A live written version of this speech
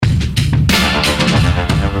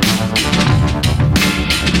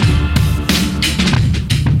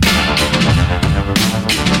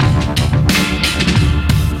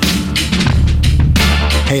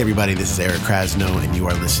everybody. This is Eric Krasno, and you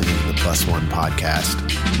are listening to the Plus One Podcast.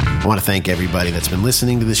 I want to thank everybody that's been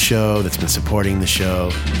listening to the show, that's been supporting the show,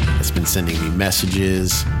 that's been sending me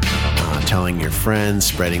messages, telling your friends,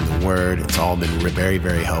 spreading the word. It's all been very,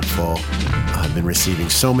 very helpful. I've been receiving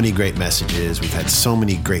so many great messages. We've had so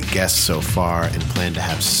many great guests so far and plan to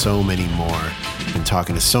have so many more. Been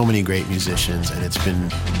talking to so many great musicians, and it's been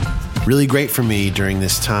really great for me during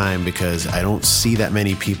this time because I don't see that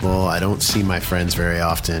many people. I don't see my friends very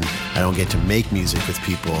often. I don't get to make music with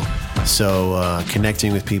people. So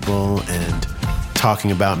connecting with people and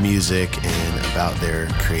talking about music and about their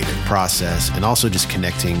creative process, and also just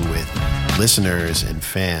connecting with listeners and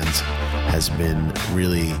fans has been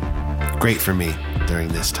really great for me during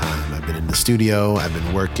this time. I've been in the studio, I've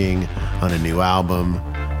been working on a new album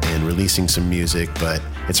and releasing some music, but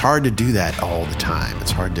it's hard to do that all the time.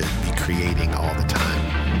 It's hard to be creating all the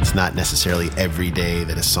time. It's not necessarily every day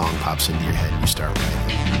that a song pops into your head and you start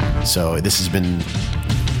writing. So this has been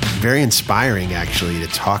very inspiring, actually, to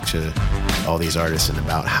talk to all these artists and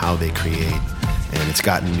about how they create. And it's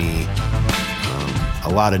gotten me a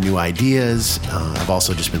lot of new ideas. I've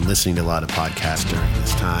also just been listening to a lot of podcasts during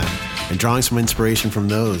this time and drawing some inspiration from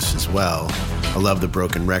those as well. I love the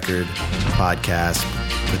Broken Record podcast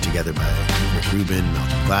put together by Rick Rubin,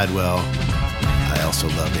 Malcolm Gladwell. I also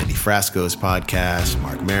love Andy Frasco's podcast,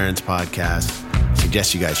 Mark Maron's podcast.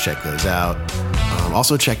 Suggest you guys check those out.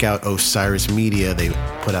 Also check out Osiris Media. They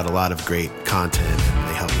put out a lot of great content and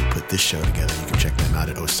they help me put this show together. You can check them out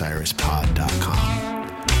at osirispod.com.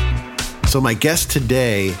 So my guest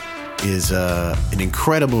today is an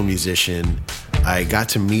incredible musician. I got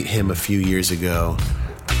to meet him a few years ago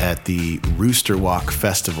at the Rooster Walk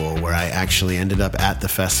Festival, where I actually ended up at the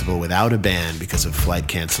festival without a band because of flight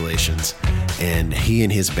cancellations. And he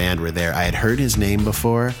and his band were there. I had heard his name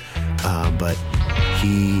before, but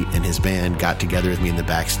he and his band got together with me in the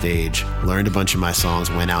backstage, learned a bunch of my songs,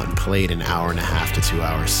 went out and played an 1.5 to 2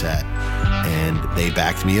 hour set. And they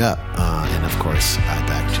backed me up. And of course, I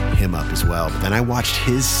backed him up as well. But then I watched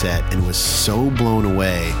his set and was so blown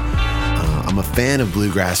away. I'm a fan of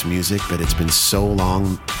bluegrass music, but it's been so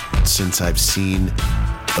long since I've seen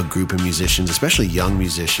a group of musicians, especially young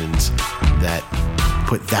musicians, that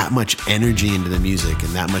put that much energy into the music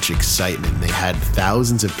and that much excitement. They had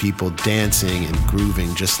thousands of people dancing and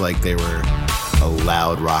grooving just like they were a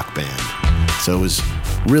loud rock band. So it was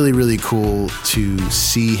really, really cool to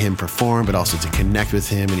see him perform, but also to connect with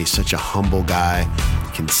him. And he's such a humble guy.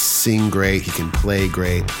 He can sing great. He can play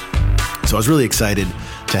great. So I was really excited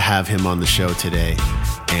to have him on the show today,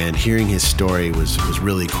 and hearing his story was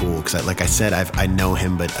really cool because, like I said, I know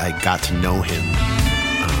him, but I got to know him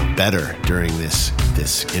better during this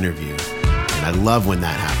interview, and I love when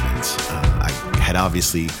that happens. I had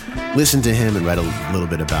obviously listened to him and read a little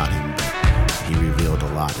bit about him, but he revealed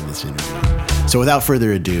a lot in this interview. So without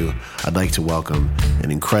further ado, I'd like to welcome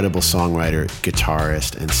an incredible songwriter,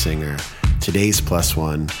 guitarist, and singer, today's Plus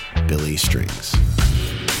One, Billy Strings.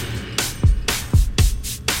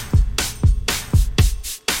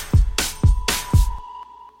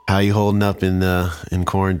 How you holding up in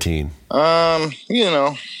quarantine? Kind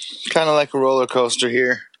of like a roller coaster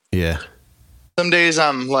here. Yeah. Some days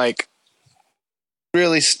I'm like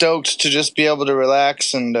really stoked to just be able to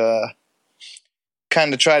relax and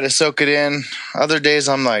kind of try to soak it in. Other days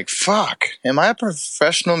I'm like, fuck, am I a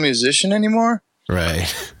professional musician anymore?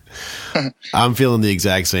 Right. I'm feeling the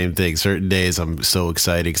exact same thing. Certain days I'm so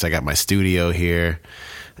excited because I got my studio here,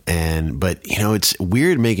 but it's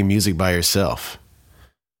weird making music by yourself.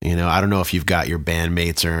 I don't know if you've got your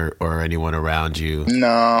bandmates or anyone around you.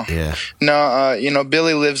 No. Yeah. No,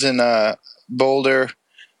 Billy lives in Boulder.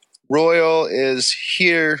 Royal is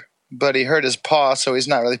here, but he hurt his paw, so he's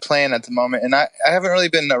not really playing at the moment. And I haven't really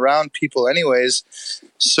been around people anyways,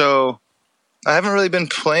 so I haven't really been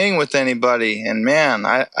playing with anybody. And man,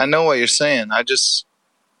 I know what you're saying. I just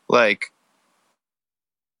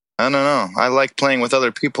I don't know. I like playing with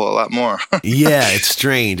other people a lot more. Yeah, it's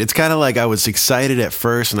strange. It's kind of like I was excited at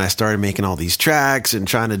first and I started making all these tracks and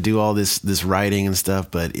trying to do all this writing and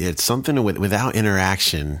stuff, but it's something without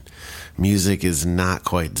interaction. Music is not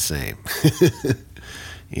quite the same.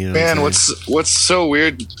 Man, what's so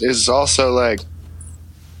weird is also I'm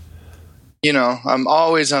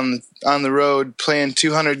always on the road playing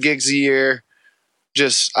 200 gigs a year,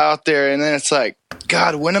 just out there, and then it's like,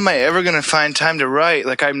 God, when am I ever going to find time to write?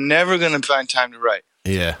 I'm never going to find time to write.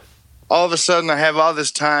 Yeah. All of a sudden, I have all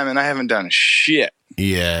this time, and I haven't done shit.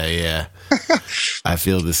 Yeah. I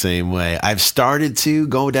feel the same way. I've started to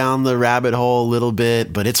go down the rabbit hole a little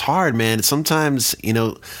bit, but it's hard, man. Sometimes,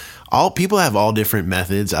 all people have all different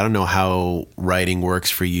methods. I don't know how writing works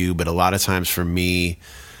for you, but a lot of times for me,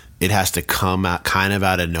 it has to come out kind of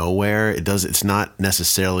out of nowhere. It's not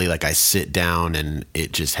necessarily like I sit down and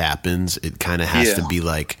it just happens. It kind of has to be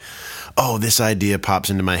like, oh, this idea pops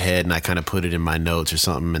into my head and I kind of put it in my notes or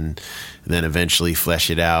something and then eventually flesh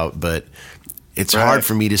it out. But it's hard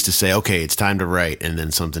for me just to say, okay, it's time to write, and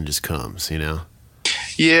then something just comes, you know?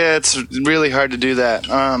 Yeah, it's really hard to do that.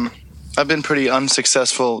 I've been pretty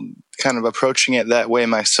unsuccessful kind of approaching it that way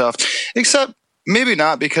myself, except maybe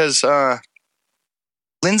not, because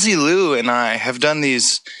Lindsay Lou and I have done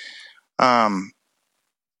these what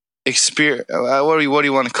do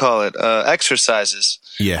you want to call it? Exercises.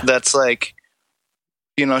 Yeah. That's like,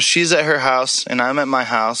 you know, she's at her house and I'm at my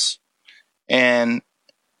house, and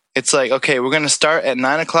it's like, okay, we're going to start at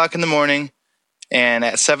 9 o'clock in the morning, and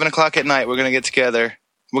at 7 o'clock at night, we're going to get together.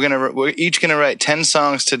 We're each going to write 10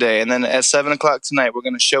 songs today. And then at 7 o'clock tonight, we're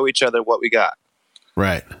going to show each other what we got.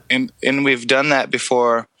 Right. And we've done that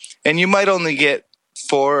before. And you might only get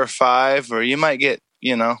 4 or 5, or you might get,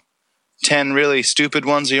 10 really stupid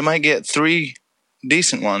ones, or you might get 3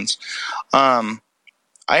 decent ones. I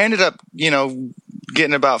ended up,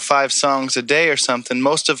 getting about 5 songs a day or something,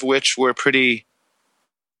 most of which were pretty,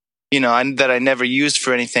 that I never used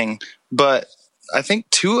for anything. But I think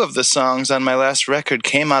 2 of the songs on my last record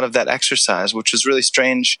came out of that exercise, which is really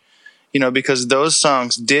strange, because those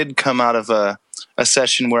songs did come out of a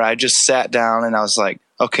session where I just sat down and I was like,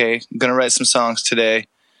 okay, I'm going to write some songs today.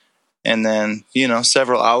 And then,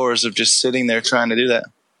 several hours of just sitting there trying to do that.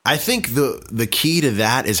 I think the key to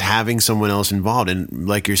that is having someone else involved. And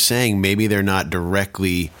like you're saying, maybe they're not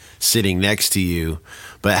directly sitting next to you,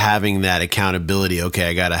 but having that accountability. Okay,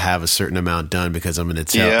 I got to have a certain amount done because I'm going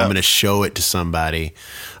to show it to somebody.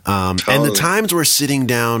 Totally. And the times we're sitting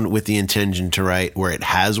down with the intention to write where it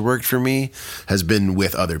has worked for me has been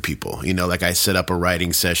with other people. Like I set up a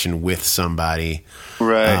writing session with somebody.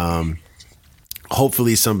 Right.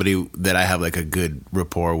 Hopefully somebody that I have like a good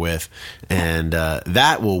rapport with, and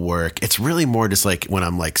that will work. It's really more just like when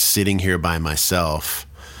I'm like sitting here by myself,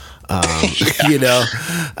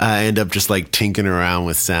 I end up just like tinkering around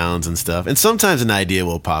with sounds and stuff. And sometimes an idea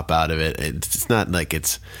will pop out of it. It's not like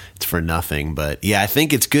it's for nothing, but yeah, I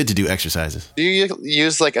think it's good to do exercises. Do you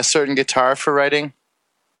use like a certain guitar for writing?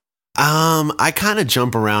 I kind of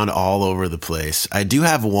jump around all over the place. I do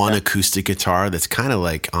have one acoustic guitar that's kind of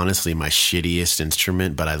like, honestly, my shittiest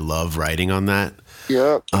instrument, but I love writing on that.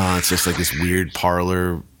 Yep. It's just like this weird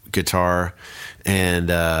parlor guitar. And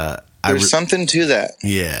there's something to that.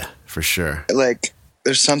 Yeah, for sure. Like,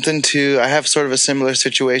 there's something to, I have sort of a similar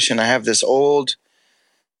situation. I have this old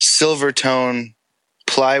Silvertone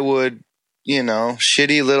plywood,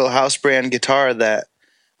 shitty little house brand guitar that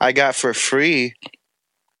I got for free.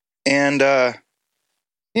 And,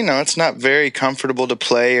 it's not very comfortable to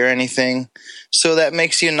play or anything. So that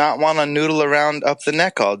makes you not want to noodle around up the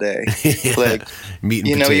neck all day. Like, meat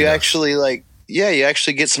and potatoes. You actually you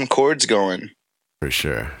actually get some chords going. For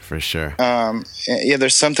sure.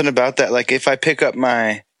 There's something about that. Like if I pick up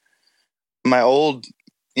my old,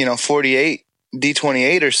 48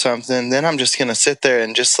 D28 or something, then I'm just going to sit there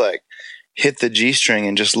and just like hit the G string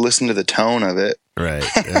and just listen to the tone of it. Right.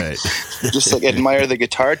 Just like admire the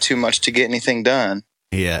guitar too much to get anything done.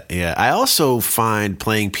 Yeah. I also find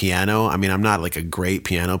playing piano, I mean, I'm not like a great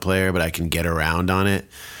piano player, but I can get around on it.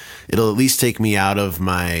 It'll at least take me out of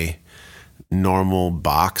my normal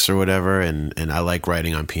box or whatever, and I like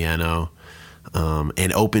writing on piano.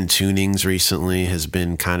 And open tunings recently has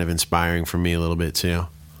been kind of inspiring for me a little bit too.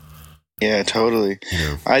 Yeah, totally.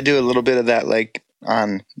 I do a little bit of that, like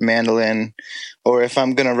on mandolin, or if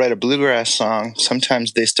I'm gonna write a bluegrass song,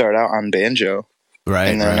 sometimes they start out on banjo, right?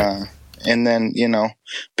 And then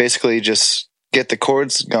basically just get the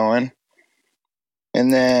chords going,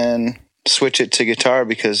 and then switch it to guitar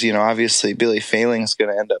because obviously Billy Failing's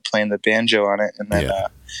gonna end up playing the banjo on it, and then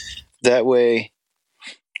that way,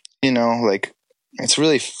 like it's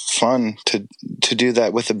really fun to do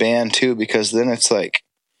that with the band too, because then it's like,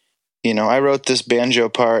 I wrote this banjo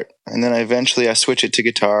part, and then eventually I switch it to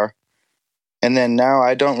guitar. And then now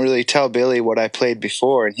I don't really tell Billy what I played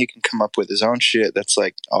before, and he can come up with his own shit that's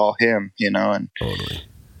like all him, and totally.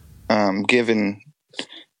 Giving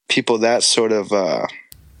people that sort of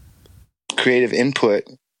creative input,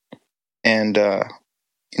 and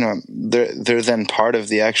they're then part of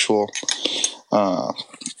the actual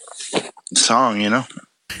song,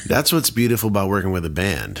 That's what's beautiful about working with a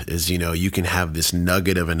band is, you can have this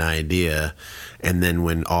nugget of an idea, and then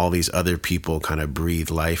when all these other people kind of breathe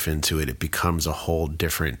life into it, it becomes a whole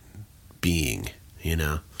different being,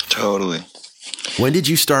 Totally. When did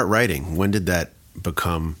you start writing? When did that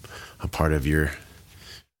become a part of your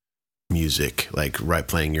music, like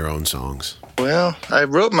playing your own songs? Well, I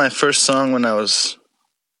wrote my first song when I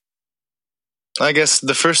guess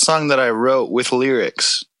the first song that I wrote with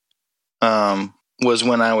lyrics was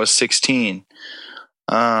when I was 16.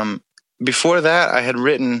 Before that, I had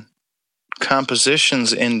written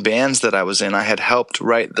compositions in bands that I was in. I had helped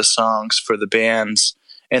write the songs for the bands,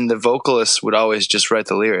 and the vocalists would always just write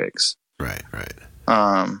the lyrics. Right.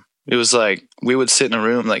 It was like we would sit in a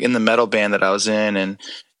room, like in the metal band that I was in, and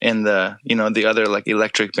in the the other like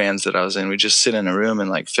electric bands that I was in. We'd just sit in a room and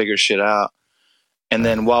like figure shit out. And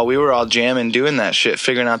then while we were all jamming, doing that shit,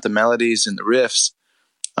 figuring out the melodies and the riffs,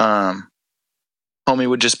 homie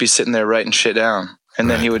would just be sitting there writing shit down, and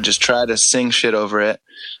then he would just try to sing shit over it,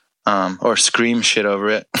 or scream shit over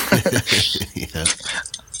it. Yeah.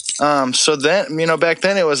 So then, back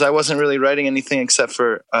then I wasn't really writing anything except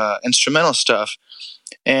for instrumental stuff.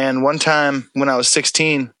 And one time when I was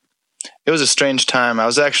 16, it was a strange time. I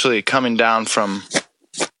was actually coming down from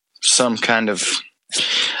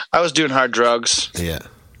I was doing hard drugs. Yeah.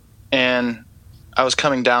 And I was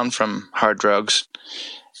coming down from hard drugs.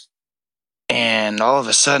 And all of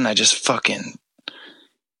a sudden I just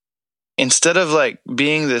instead of like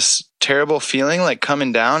being this terrible feeling, like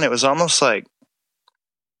coming down, it was almost like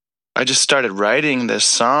I just started writing this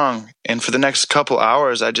song. And for the next couple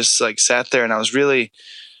hours, I just like sat there and I was really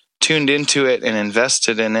tuned into it and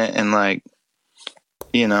invested in it. And like,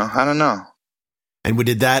 I don't know. And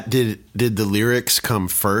did the lyrics come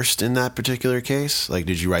first in that particular case? Like,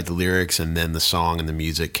 did you write the lyrics and then the song and the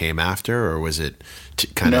music came after, or was it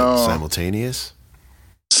kind of simultaneous?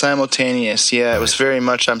 Simultaneous, yeah. Right. It was very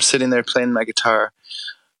much, I'm sitting there playing my guitar.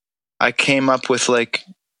 I came up with like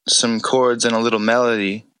some chords and a little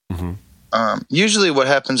melody. Mm-hmm. Usually what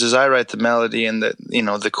happens is I write the melody and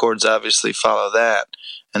the chords obviously follow that.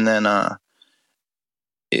 And then I'll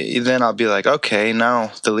be like, okay,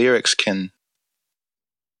 now the lyrics can,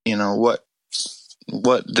 what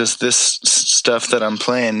does this stuff that I'm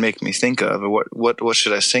playing make me think of, or what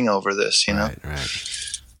should I sing over this, Right.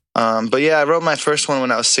 But yeah, I wrote my first one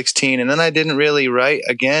when I was 16, and then I didn't really write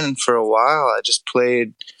again for a while. I just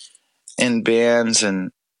played in bands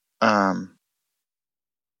and,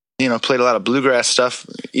 played a lot of bluegrass stuff.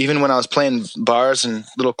 Even when I was playing bars and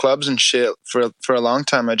little clubs and shit for a long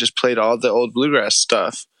time, I just played all the old bluegrass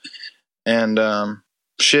stuff. And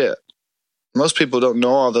shit, most people don't know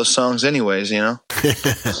all those songs anyways, And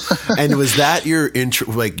was that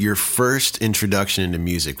your first introduction into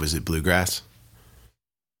music? Was it bluegrass?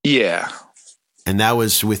 Yeah. And that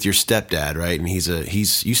was with your stepdad, right? And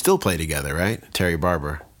you still play together, right? Terry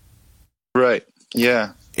Barber. Right.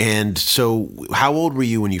 Yeah. And so how old were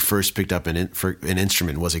you when you first picked up an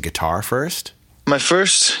instrument? Was it guitar first? My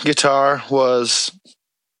first guitar was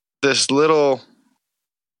this little,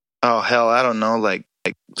 I don't know, like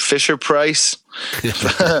Fisher Price.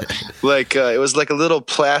 Like it was like a little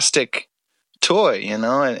plastic toy, and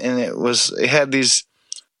it had these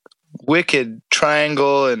wicked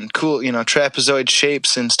triangle and cool, trapezoid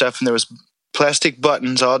shapes and stuff, and there was plastic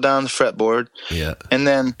buttons all down the fretboard. Yeah. And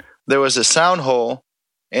then there was a sound hole,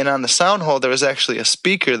 and on the sound hole there was actually a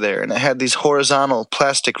speaker there, and it had these horizontal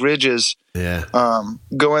plastic ridges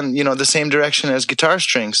going, the same direction as guitar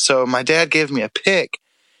strings. So my dad gave me a pick,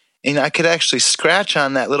 and I could actually scratch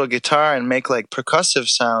on that little guitar and make like percussive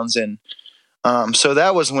sounds. And so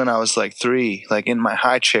that was when I was like 3, like in my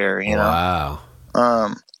high chair, Wow.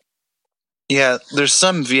 Yeah, there's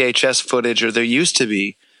some VHS footage, or there used to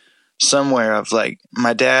be somewhere, of like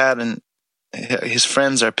my dad and his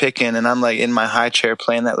friends are picking, and I'm like in my high chair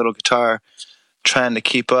playing that little guitar, trying to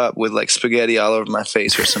keep up with like spaghetti all over my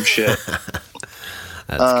face or some shit.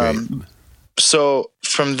 That's great. So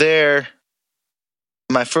from there,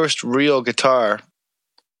 my first real guitar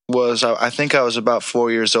was, I think I was about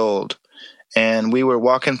 4 years old, and we were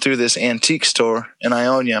walking through this antique store in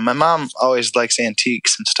Ionia. My mom always likes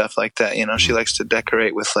antiques and stuff like that. She likes to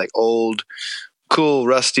decorate with like old, cool,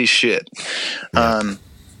 rusty shit. Yeah.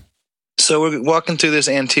 So we're walking through this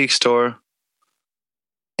antique store,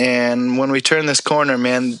 and when we turned this corner,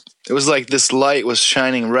 man, it was like this light was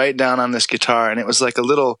shining right down on this guitar, and it was like a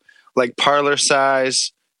little, like parlor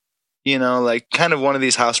size, like kind of one of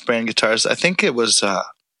these house brand guitars. I think it was,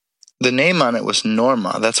 the name on it was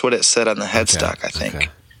Norma. That's what it said on the headstock, I think. Okay.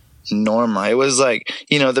 Norma. It was like,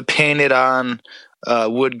 the painted on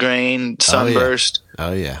wood grain sunburst.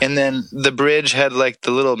 Oh yeah. And then the bridge had like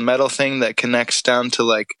the little metal thing that connects down to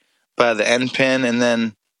like by the end pin, and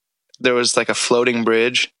then there was like a floating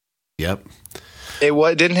bridge. Yep.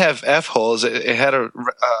 It didn't have F holes. It had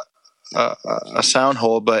a sound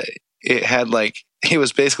hole, but it had like he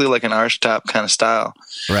was basically like an arch top kind of style.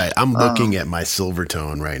 Right. I'm looking at my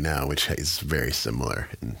Silvertone right now, which is very similar.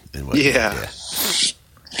 In what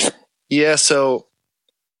Yeah. So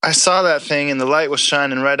I saw that thing and the light was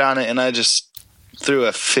shining right on it, and I just threw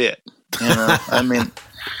a fit. You know, I mean,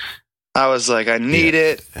 I was like, I need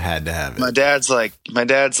it. I had to have it. My dad's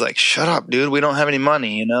like, shut up, dude. We don't have any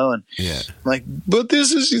money, you know? And I'm like, but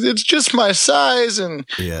it's just my size. And,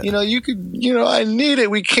 you know, I need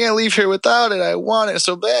it. We can't leave here without it. I want it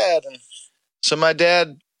so bad. And so my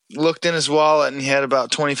dad looked in his wallet and he had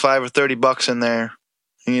about 25 or 30 bucks in there.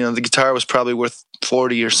 And, you know, the guitar was probably worth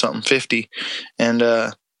 40 or something, 50. And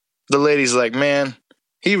the lady's like, man,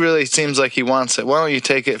 he really seems like he wants it. Why don't you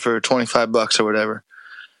take it for 25 bucks or whatever?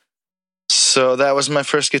 So that was my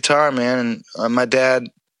first guitar, man. And my dad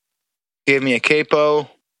gave me a capo.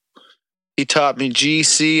 He taught me G,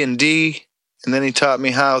 C, and D. And then he taught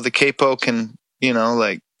me how the capo can, you know,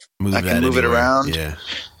 like I can move it around. Yeah.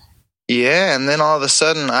 Yeah. And then all of a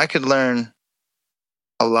sudden I could learn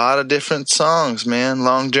a lot of different songs, man.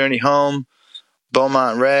 Long Journey Home,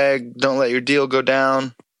 Beaumont Rag, Don't Let Your Deal Go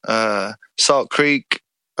Down, Salt Creek,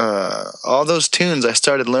 all those tunes I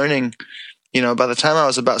started learning. You know, by the time I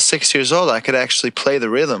was about 6 years old, I could actually play the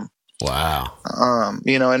rhythm. Wow.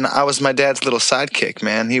 You know, and I was my dad's little sidekick,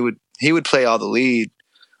 man. He would play all the lead.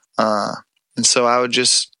 And so I would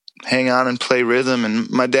just hang on and play rhythm. And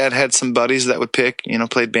my dad had some buddies that would pick, you know,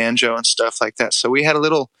 played banjo and stuff like that. So we had a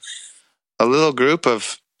little group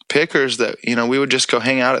of pickers that, you know, we would just go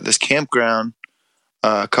hang out at this campground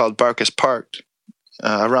called Barkus Park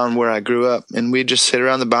around where I grew up. And we'd just sit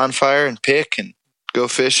around the bonfire and pick and go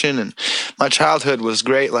fishing. And my childhood was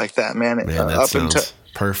great like that, man. That sounds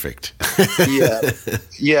perfect.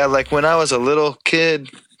 Yeah. Like when I was a little kid,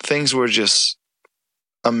 things were just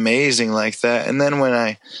amazing like that. And then when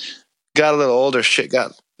I got a little older, shit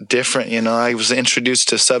got different. You know, I was introduced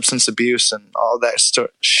to substance abuse and all that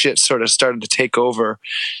shit sort of started to take over.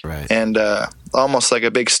 Right. And almost like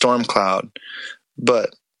a big storm cloud.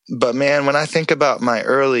 But man, when I think about my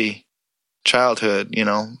early childhood, you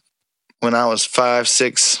know, when I was 5,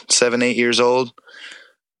 6, 7, 8 years old,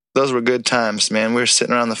 those were good times, man. We were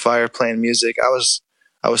sitting around the fire playing music. I was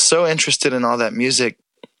so interested in all that music.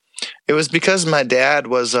 It was because my dad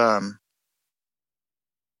was,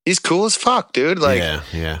 he's cool as fuck, dude. Like,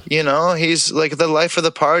 yeah. You know, he's like the life of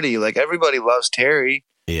the party. Like everybody loves Terry.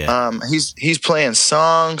 Yeah. He's playing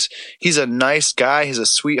songs. He's a nice guy. He's a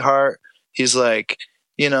sweetheart. He's like,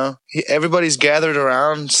 you know, everybody's gathered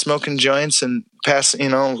around smoking joints and passing, you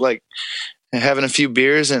know, like having a few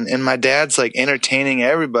beers. And my dad's like entertaining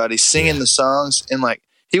everybody, singing the songs. And like,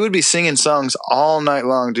 he would be singing songs all night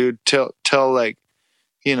long, dude, till like,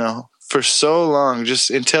 you know, for so long,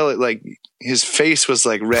 just until it like his face was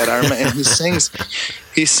like red. And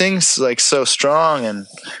he sings like so strong. And,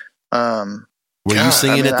 were you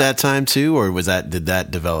singing at that time too? Or did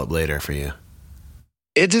that develop later for you?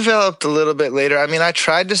 It developed a little bit later. I mean, I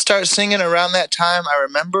tried to start singing around that time. I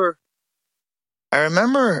remember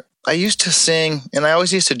I used to sing, and I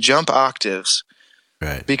always used to jump octaves.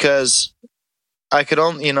 Right. Because I could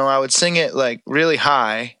only, you know, I would sing it like really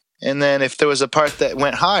high, and then if there was a part that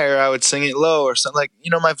went higher, I would sing it low or something. Like,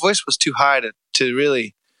 you know, my voice was too high to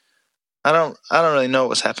really. I don't really know what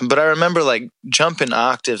was happening, but I remember like jumping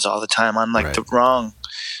octaves all the time on like the wrong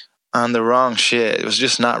shit. It was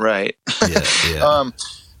just not right. Yeah.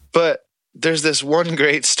 But there's this one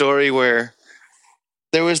great story where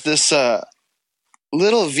there was this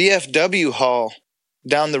little VFW hall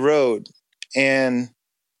down the road, and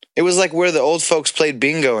it was like where the old folks played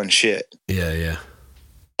bingo and shit. Yeah.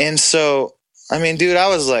 And so, I mean, dude, I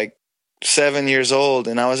was like 7 years old,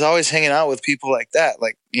 and I was always hanging out with people like that,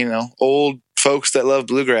 like, you know, old folks that love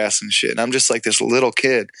bluegrass and shit. And I'm just like this little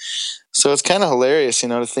kid. So it's kind of hilarious, you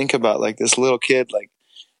know, to think about like this little kid, like,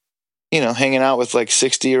 you know, hanging out with like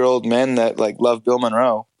 60-year-old men that like love Bill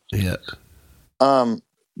Monroe. Yeah.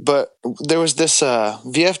 But there was this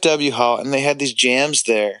VFW hall, and they had these jams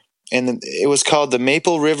there, and it was called the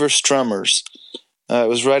Maple River Strummers. It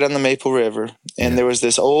was right on the Maple River, and there was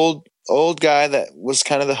this old guy that was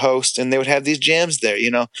kind of the host, and they would have these jams there. You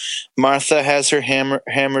know, Martha has her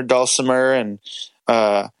hammered dulcimer, and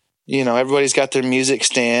you know, everybody's got their music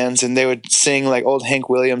stands, and they would sing like old Hank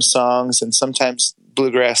Williams songs, and sometimes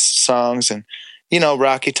bluegrass songs, and you know,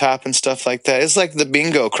 Rocky Top and stuff like that. It's like the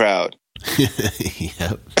bingo crowd.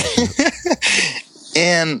 Yep.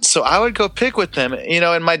 And so I would go pick with them, you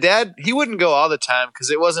know, and my dad, he wouldn't go all the time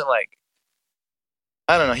because it wasn't like,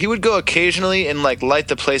 I don't know, he would go occasionally and like light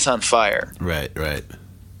the place on fire. Right.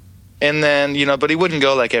 And then, you know, but he wouldn't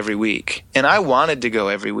go like every week. And I wanted to go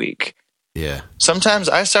every week. Yeah. Sometimes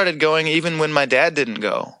I started going even when my dad didn't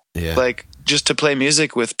go. Yeah. Like just to play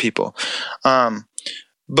music with people.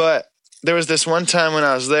 But there was this one time when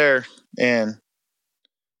I was there, and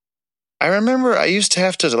I remember I used to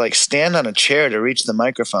have to like stand on a chair to reach the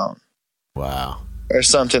microphone. Wow. Or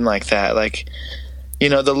something like that. Like, you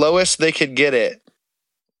know, the lowest they could get it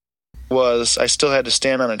was I still had to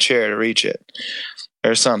stand on a chair to reach it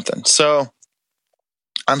or something. So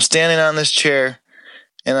I'm standing on this chair,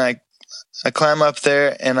 and I climb up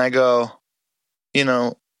there, and I go, you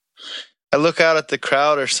know, I look out at the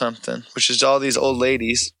crowd or something, which is all these old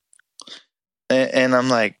ladies. And I'm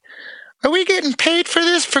like, are we getting paid for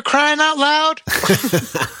this, for crying out loud?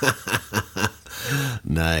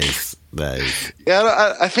 Nice.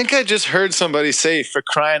 Yeah, I think I just heard somebody say "for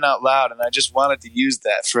crying out loud," and I just wanted to use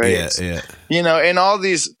that phrase. Yeah. You know, and all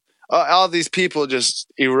these people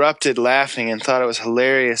just erupted laughing and thought it was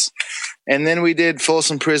hilarious. And then we did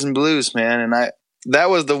Folsom Prison Blues, man, and that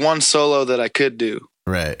was the one solo that I could do.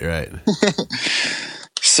 Right.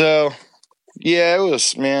 So, yeah, it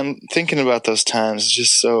was, man, thinking about those times is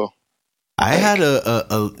just so. I had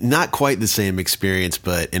a not quite the same experience,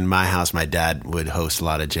 but in my house, my dad would host a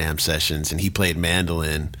lot of jam sessions, and he played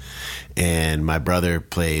mandolin, and my brother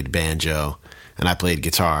played banjo, and I played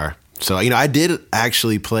guitar. So, you know, I did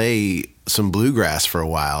actually play some bluegrass for a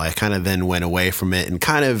while. I kind of then went away from it and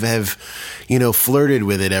kind of have, you know, flirted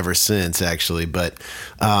with it ever since, actually. But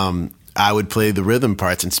I would play the rhythm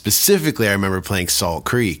parts, and specifically I remember playing Salt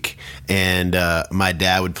Creek, and my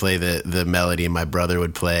dad would play the melody and my brother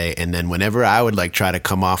would play, and then whenever I would like try to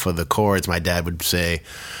come off of the chords, my dad would say,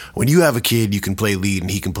 when you have a kid, you can play lead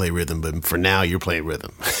and he can play rhythm, but for now you're playing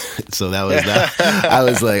rhythm. So that was that. I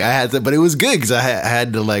was like, I had to, but it was good because I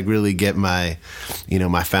had to like really get my, you know,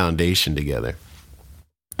 my foundation together.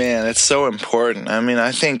 Man, it's so important. I mean,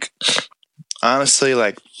 I think honestly,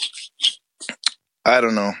 like, I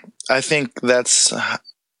don't know. I think that's,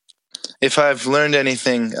 if I've learned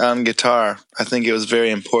anything on guitar, I think it was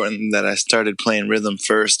very important that I started playing rhythm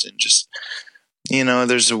first, and just, you know,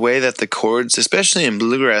 there's a way that the chords, especially in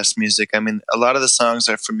bluegrass music, I mean, a lot of the songs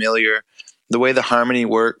are familiar, the way the harmony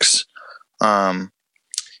works, learning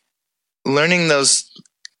those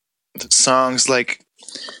songs, like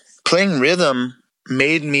playing rhythm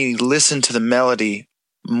made me listen to the melody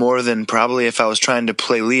more than probably if I was trying to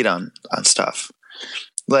play lead on stuff.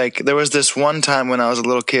 Like, there was this one time when I was a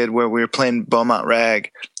little kid where we were playing Beaumont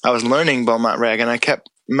Rag. I was learning Beaumont Rag, and I kept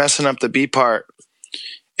messing up the B part.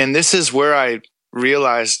 And this is where I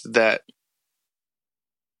realized that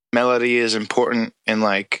melody is important, and,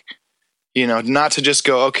 like, you know, not to just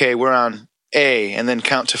go, okay, we're on A and then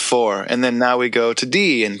count to 4, and then now we go to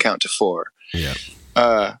D and count to 4.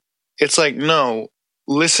 Yeah. It's like, no,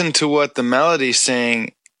 listen to what the melody's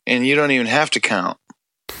saying, and you don't even have to count.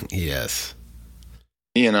 Yes.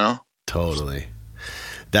 You know? Totally.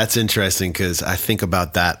 That's interesting because I think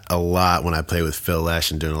about that a lot when I play with Phil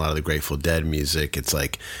Lesh and doing a lot of the Grateful Dead music. It's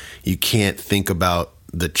like you can't think about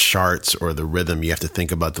the charts or the rhythm. You have to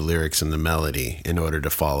think about the lyrics and the melody in order to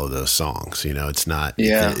follow those songs. You know, it's not,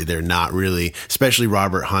 they're not really, especially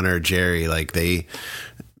Robert Hunter, Jerry, like they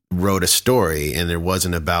wrote a story and there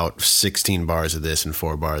wasn't about 16 bars of this and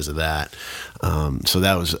 4 bars of that. So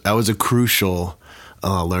that was a crucial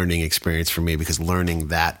learning experience for me, because learning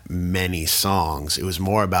that many songs, it was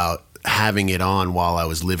more about having it on while I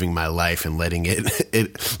was living my life and letting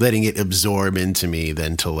it absorb into me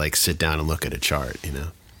than to like sit down and look at a chart, you know?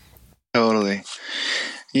 Totally.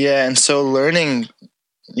 Yeah. And so learning,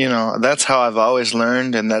 you know, that's how I've always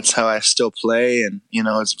learned, and that's how I still play. And, you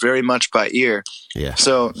know, it's very much by ear. Yeah.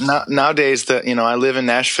 So nowadays that, you know, I live in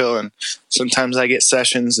Nashville, and sometimes I get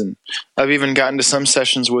sessions, and I've even gotten to some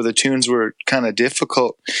sessions where the tunes were kind of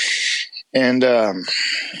difficult. And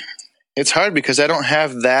it's hard because I don't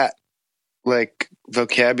have that like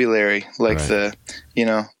vocabulary, like right. You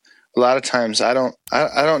know, a lot of times I don't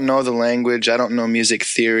know the language. I don't know music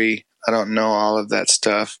theory. I don't know all of that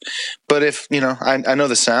stuff. But if, you know, I know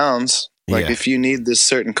the sounds. Like if you need this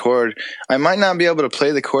certain chord, I might not be able to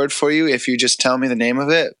play the chord for you if you just tell me the name of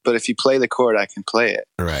it. But if you play the chord, I can play it.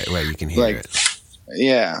 Right. You can hear it.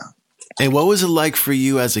 Yeah. And what was it like for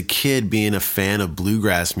you as a kid being a fan of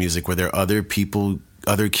bluegrass music? Were there other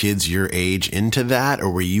kids your age into that? Or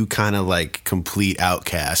were you kind of like complete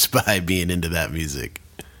outcast by being into that music?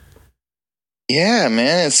 Yeah,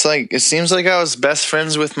 man. It's like, it seems like I was best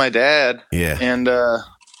friends with my dad. Yeah. And,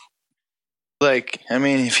 like, I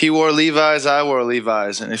mean, if he wore Levi's, I wore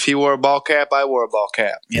Levi's. And if he wore a ball cap, I wore a ball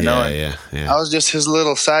cap, you know? Yeah. I was just his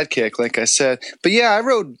little sidekick, like I said. But yeah,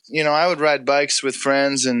 I would ride bikes with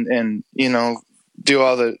friends and, you know, do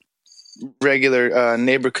all the regular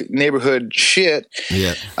neighborhood shit.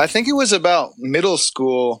 Yeah. I think it was about middle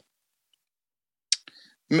school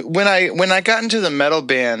when I got into the metal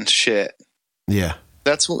band shit. Yeah.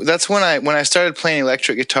 That's when I started playing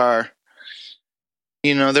electric guitar.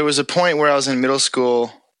 You know, there was a point where I was in middle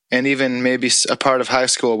school and even maybe a part of high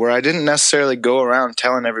school where I didn't necessarily go around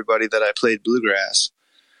telling everybody that I played bluegrass.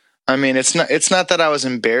 I mean, it's not that I was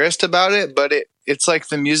embarrassed about it, but it's like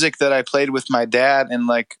the music that I played with my dad and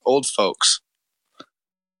like old folks.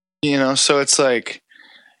 You know, so it's like,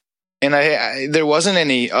 and I there wasn't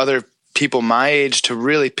any other people my age to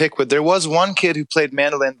really pick with. There was one kid who played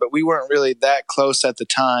mandolin, but we weren't really that close at the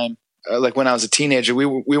time. Like when I was a teenager, we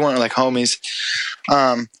weren't like homies.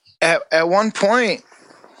 At one point,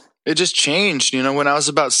 it just changed. You know, when I was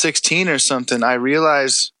about 16 or something, I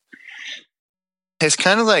realized it's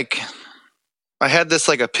kind of like I had this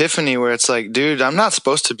like epiphany where it's like, dude, I'm not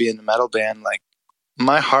supposed to be in a metal band. Like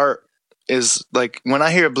my heart is like, when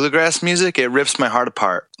I hear bluegrass music, it rips my heart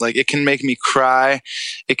apart. Like it can make me cry.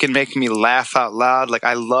 It can make me laugh out loud. Like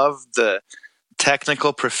I love the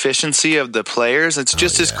technical proficiency of the players. It's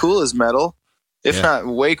just as cool as metal, if not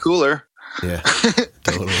way cooler. Yeah,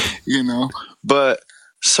 totally. You know, but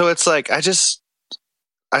so it's like, I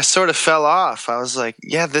sort of fell off. I was like,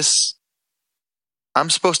 yeah, I'm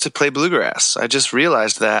supposed to play bluegrass. I just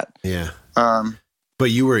realized that. Yeah. But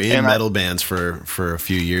you were in metal bands for a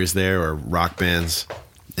few years there, or rock bands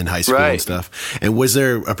in high school and stuff. And was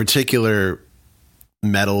there a particular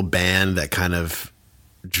metal band that kind of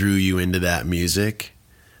drew you into that music,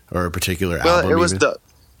 or a particular album? Well, it was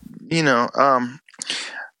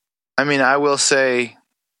I mean, I will say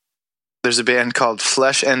there's a band called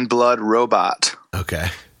Flesh and Blood Robot. Okay.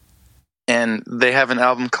 And they have an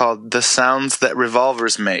album called The Sounds That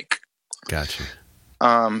Revolvers Make. Gotcha.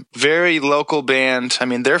 Very local band. I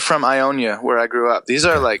mean, they're from Ionia, where I grew up. These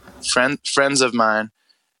are like friends of mine.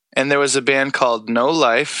 And there was a band called No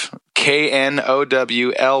Life, KNOWLYFE.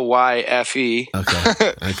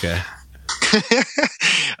 Okay.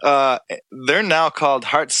 They're now called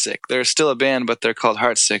Heartsick. They're still a band, but they're called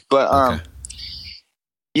Heartsick. But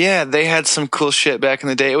yeah, they had some cool shit back in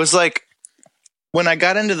the day. It was like when I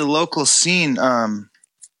got into the local scene,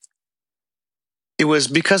 it was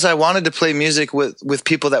because I wanted to play music with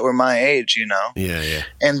people that were my age, you know? Yeah.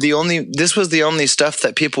 And this was the only stuff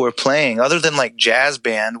that people were playing other than like jazz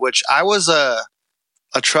band, which I was a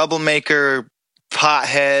troublemaker,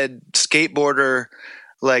 pothead, skateboarder.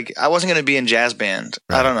 Like I wasn't going to be in jazz band.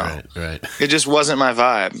 Right, I don't know. Right. It just wasn't my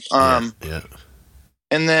vibe. Yeah.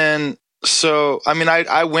 And then, so, I mean,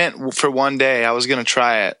 I went for one day. I was going to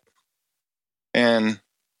try it. And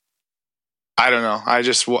I don't know. I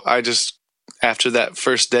just after that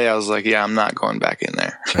first day, I was like, yeah, I'm not going back in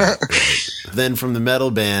there. Right. Then from the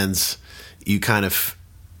metal bands, you kind of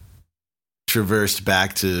traversed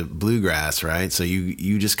back to bluegrass, right? So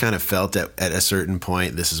you just kind of felt at a certain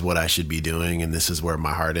point, this is what I should be doing, and this is where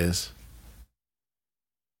my heart is.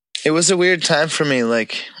 It was a weird time for me.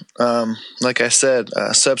 Like I said,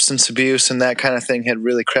 substance abuse and that kind of thing had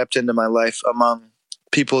really crept into my life among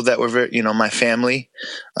people that were very, my family.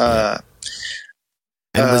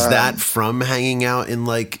 And was that from hanging out in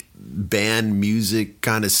like band music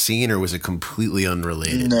kind of scene, or was it completely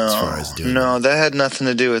unrelated as far as doing No, that had nothing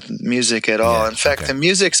to do with music at all. Yeah, in fact, the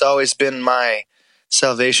music's always been my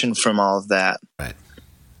salvation from all of that. Right.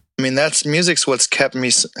 I mean, music's what's given me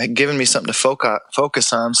something to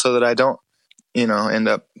focus on so that I don't, end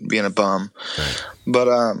up being a bum. Right. But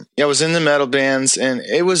I was in the metal bands, and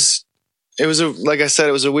it was like I said,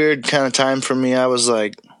 it was a weird kind of time for me. I was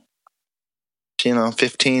like,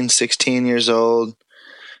 15, 16 years old,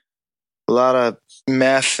 a lot of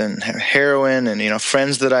meth and heroin, and,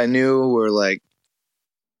 friends that I knew were like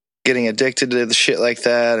getting addicted to the shit like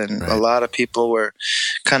that. And a lot of people were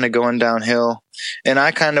kind of going downhill, and I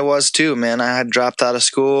kind of was too, man. I had dropped out of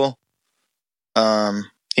school.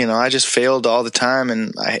 I just failed all the time,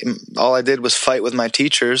 and all I did was fight with my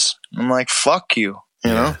teachers. I'm like, fuck you,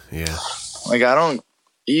 you know? Yeah. Like,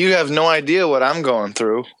 you have no idea what I'm going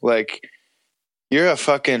through. Like, you're a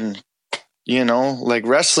fucking, like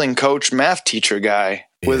wrestling coach, math teacher guy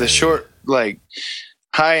with a short, like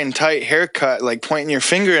high and tight haircut, like pointing your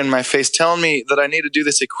finger in my face, telling me that I need to do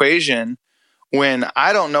this equation when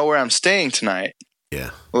I don't know where I'm staying tonight. Yeah.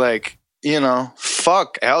 Like,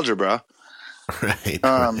 fuck algebra. Right.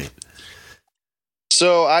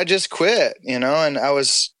 So I just quit, and I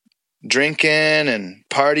was drinking and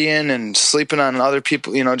partying and sleeping on other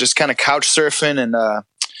people, just kind of couch surfing. And,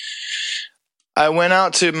 I went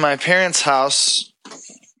out to my parents' house,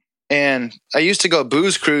 and I used to go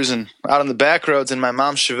booze cruising out on the back roads in my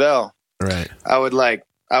mom's Chevelle. Right. I would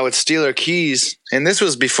I would steal her keys. And this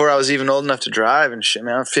was before I was even old enough to drive and shit,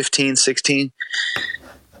 man. I was 15, 16.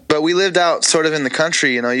 But we lived out sort of in the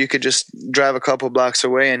country. You know, you could just drive a couple blocks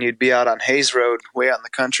away and you'd be out on Hayes Road, way out in the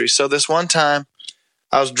country. So this one time,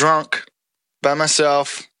 I was drunk by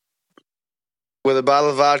myself with a bottle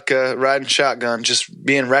of vodka, riding shotgun, just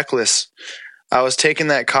being reckless. I was taking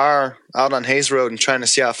that car out on Hayes Road and trying to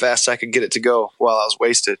see how fast I could get it to go while I was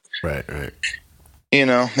wasted. Right. You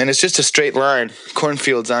know, and it's just a straight line,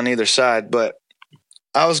 cornfields on either side. But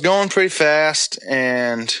I was going pretty fast,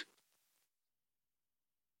 and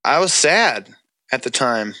I was sad at the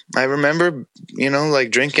time. I remember, you know, like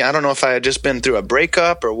drinking. I don't know if I had just been through a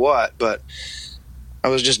breakup or what, but I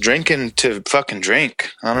was just drinking to fucking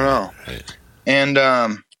drink. I don't know. Right. And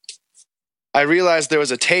I realized there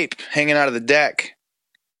was a tape hanging out of the deck.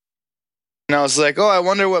 And I was like, oh, I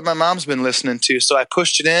wonder what my mom's been listening to. So I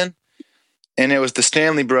pushed it in, and it was the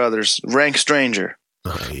Stanley Brothers, Rank Stranger.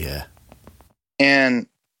 Oh, yeah. And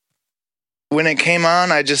when it came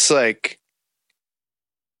on, I just like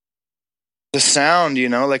the sound, you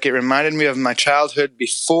know, like it reminded me of my childhood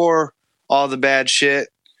before all the bad shit.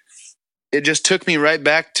 It just took me right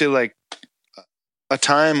back to like a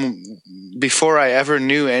time before I ever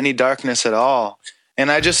knew any darkness at all. And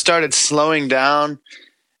I just started slowing down,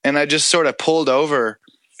 and I just sort of pulled over.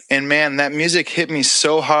 And man, that music hit me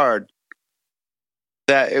so hard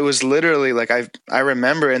that it was literally like I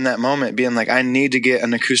remember in that moment being like, I need to get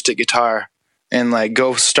an acoustic guitar and like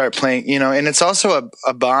go start playing, you know. And it's also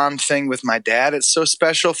a bond thing with my dad. It's so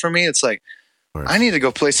special for me. It's like, I need to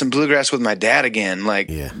go play some bluegrass with my dad again. Like,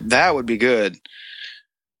 that would be good.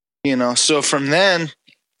 You know, so from then,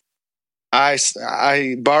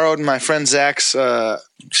 I borrowed my friend Zach's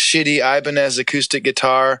shitty Ibanez acoustic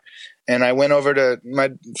guitar, and I went over to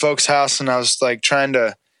my folks' house, and I was like trying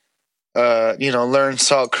to, you know, learn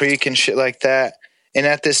Salt Creek and shit like that. And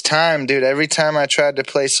at this time, dude, every time I tried to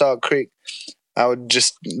play Salt Creek, I would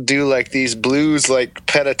just do like these blues, like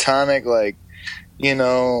pentatonic, like, you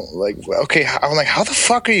know, like, okay, I'm like, how the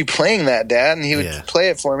fuck are you playing that, Dad? And he would play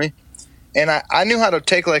it for me. And I knew how to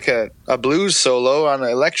take like a blues solo on an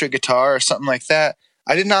electric guitar or something like that.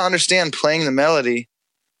 I did not understand playing the melody.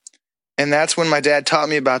 And that's when my dad taught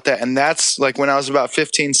me about that. And that's like when I was about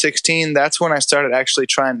 15, 16, that's when I started actually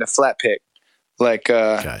trying to flat pick. Like,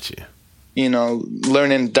 Gotcha. You know,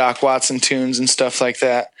 learning Doc Watson tunes and stuff like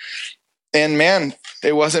that. And man,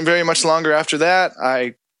 it wasn't very much longer after that.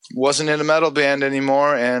 I wasn't in a metal band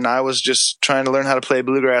anymore, and I was just trying to learn how to play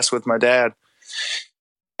bluegrass with my dad.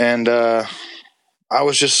 And I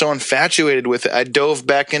was just so infatuated with it. I dove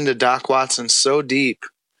back into Doc Watson so deep.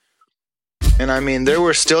 And I mean, there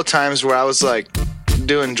were still times where I was like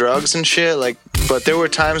doing drugs and shit, like, but there were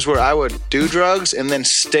times where I would do drugs and then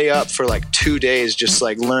stay up for like 2 days just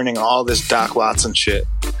like learning all this Doc Watson shit.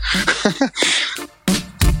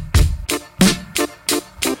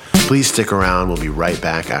 Please stick around. We'll be right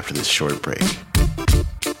back after this short break.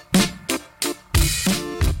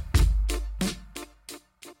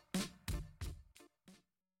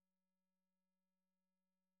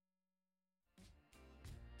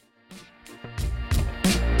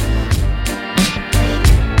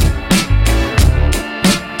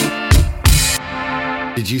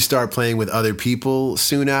 Did you start playing with other people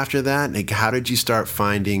soon after that? Like, how did you start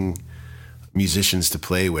finding musicians to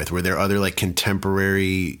play with? Were there other like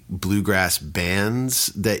contemporary bluegrass bands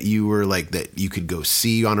that you were like, that you could go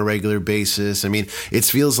see on a regular basis? I mean, it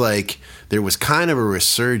feels like there was kind of a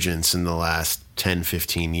resurgence in the last 10,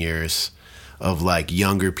 15 years of like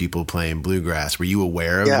younger people playing bluegrass. Were you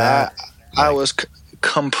aware of that? I was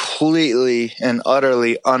completely and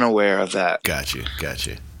utterly unaware of that. Gotcha.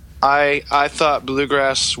 I thought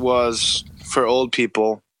bluegrass was for old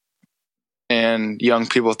people, and young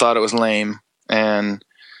people thought it was lame. And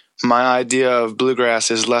my idea of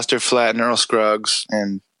bluegrass is Lester Flatt and Earl Scruggs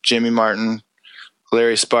and Jimmy Martin,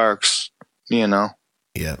 Larry Sparks, you know,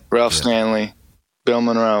 Ralph Stanley, Bill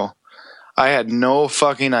Monroe. I had no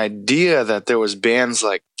fucking idea that there was bands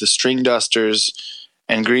like the String Dusters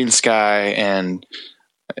and Green Sky and,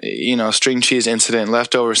 you know, String Cheese Incident,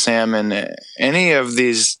 Leftover Salmon, any of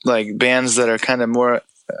these like bands that are kind of more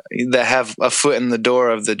that have a foot in the door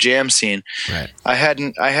of the jam scene. Right. I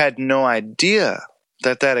had no idea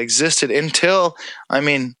that existed until, I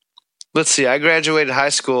mean, let's see, I graduated high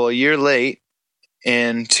school a year late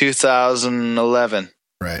in 2011.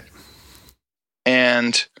 Right.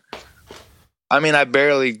 And I mean, I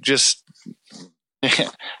barely just,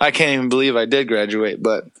 I can't even believe I did graduate,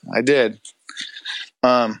 but I did.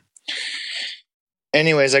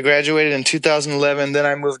 Anyways, I graduated in 2011. Then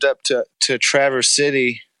I moved up to Traverse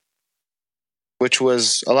City which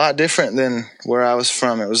was a lot different than where I was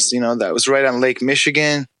from. It was, that was right on Lake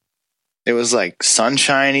Michigan. It was like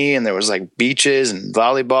sunshiny, and there was like beaches and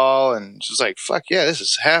volleyball, and it was like, fuck yeah, this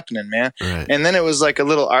is happening, man. Right. And then it was like a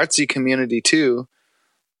little artsy community too,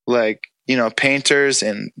 like, painters,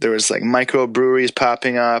 and there was like micro breweries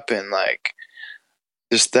popping up, and like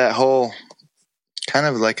just that whole kind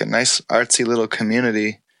of like a nice artsy little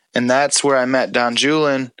community. And that's where I met Don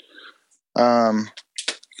Julin,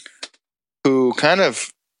 who kind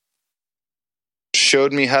of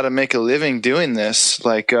showed me how to make a living doing this.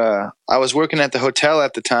 Like, I was working at the hotel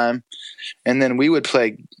at the time, and then we would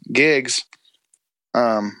play gigs.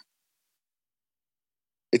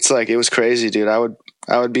 It's like, it was crazy, dude. I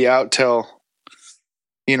would be out till,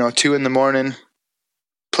 2 a.m.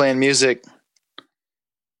 playing music.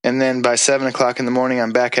 And then by 7 o'clock in the morning,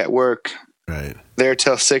 I'm back at work. Right. There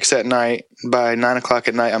till 6 at night. By 9 o'clock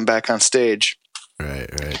at night, I'm back on stage. Right.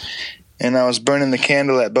 And I was burning the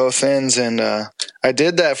candle at both ends. And I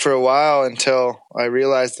did that for a while until I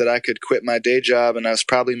realized that I could quit my day job, and I was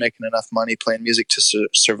probably making enough money playing music to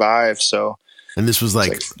survive. So. And this was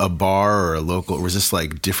like a bar or a local, or was this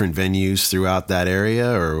like different venues throughout that area,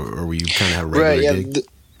 or were you kind of have a regular gig?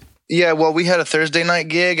 Yeah, well, we had a Thursday night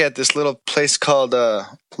gig at this little place called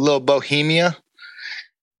Little Bohemia.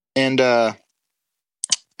 And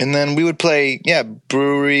then we would play,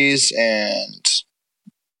 breweries and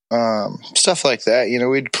stuff like that.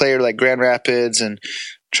 We'd play like Grand Rapids and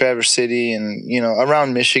Traverse City and,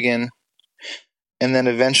 around Michigan. And then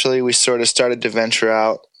eventually we sort of started to venture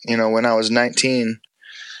out. When I was 19,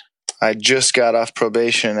 I just got off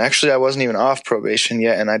probation. Actually, I wasn't even off probation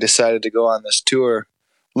yet, and I decided to go on this tour.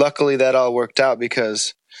 Luckily, that all worked out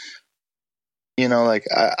because,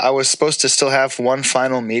 I was supposed to still have one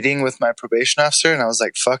final meeting with my probation officer, and I was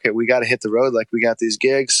like, fuck it, we got to hit the road. Like, we got these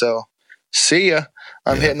gigs, so see ya.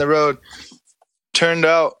 I'm hitting the road. Turned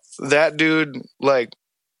out that dude, like,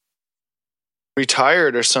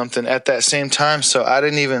 retired or something at that same time, so I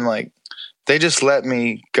didn't even, they just let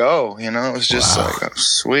me go, it was just like, oh,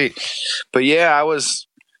 sweet. But yeah, I was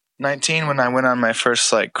 19 when I went on my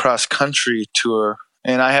first cross country tour,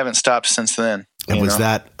 and I haven't stopped since then. And was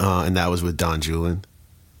that, and that was with Don Julin?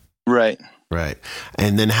 Right.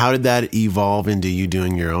 And then how did that evolve into you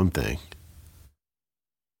doing your own thing?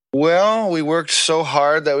 Well, we worked so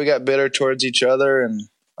hard that we got bitter towards each other, and,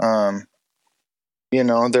 we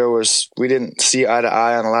didn't see eye to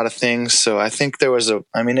eye on a lot of things. So I think there was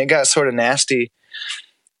it got sort of nasty,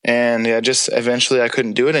 and just eventually I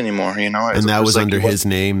couldn't do it anymore, And that was under his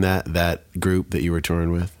name, that group that you were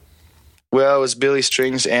touring with? Well, it was Billy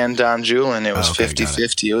Strings and Don Julin. It was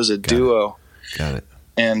 50-50. It was a duo. Got it.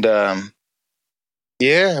 And, I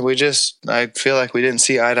feel like we didn't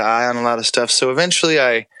see eye to eye on a lot of stuff. So eventually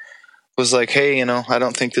I was like, hey, I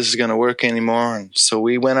don't think this is going to work anymore. And so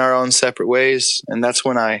we went our own separate ways. And that's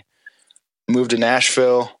when I moved to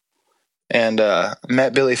Nashville and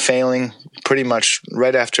met Billy Failing pretty much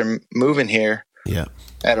right after moving here. Yeah.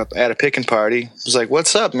 At a picking party. I was like,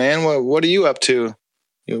 what's up, man? What are you up to?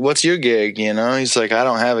 What's your gig? He's like, I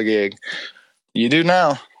don't have a gig. You do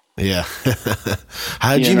now. Yeah.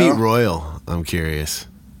 How did you meet Royal? I'm curious.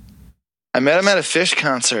 I met him at a Phish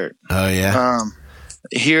concert. Oh yeah.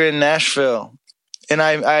 Here in Nashville. And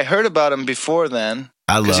I heard about him before then.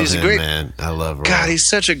 I love him, man. I love Royal. God, he's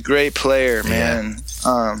such a great player, man.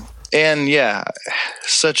 And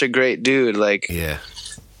such a great dude.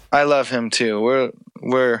 I love him too.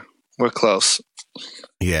 We're close.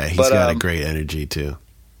 Yeah, he's got a great energy too.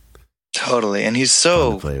 Totally. And he's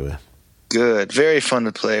so fun to play with. Good. Very fun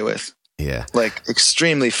to play with. Yeah.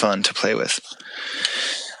 Extremely fun to play with.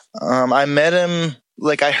 I met him,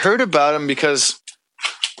 I heard about him because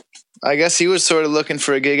I guess he was sort of looking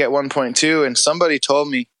for a gig at one point too. And somebody told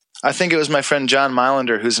me, I think it was my friend John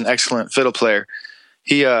Mylander, who's an excellent fiddle player.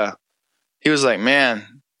 He was like,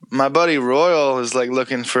 man, my buddy Royal is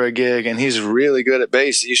looking for a gig, and he's really good at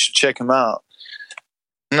bass. You should check him out.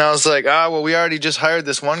 And I was like, well, we already just hired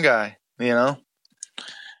this one guy,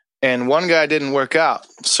 and one guy didn't work out.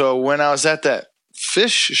 So when I was at that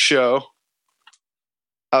Phish show,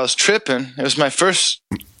 I was tripping. It was my first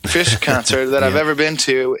Phish concert that I've ever been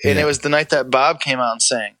to. And it was the night that Bob came out and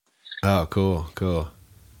sang. Oh, cool.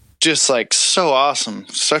 Just so awesome.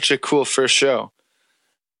 Such a cool first show.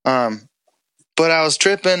 But I was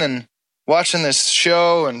tripping and watching this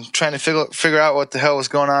show and trying to figure out what the hell was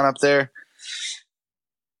going on up there.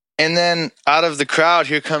 And then out of the crowd,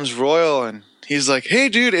 here comes Royal, and he's like, hey,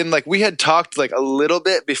 dude. And we had talked a little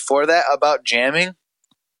bit before that about jamming,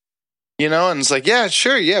 and it's like, yeah,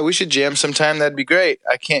 sure. Yeah, we should jam sometime. That'd be great.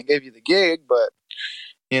 I can't give you the gig, but,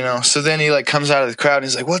 you know. So then he like comes out of the crowd and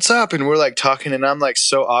he's like, "What's up?" And we're like talking, and I'm like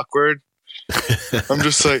so awkward. I'm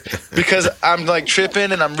just like, because I'm like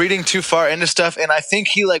tripping and I'm reading too far into stuff, and I think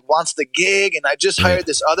he like wants the gig, and I just hired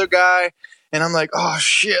this other guy, and I'm like, oh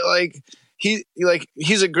shit, like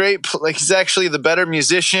he's a great, like he's actually the better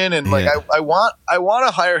musician, and like I want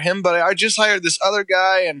to hire him, but I just hired this other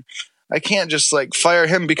guy, and I can't just like fire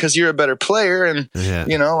him because you're a better player, and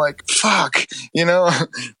you know, like fuck, you know,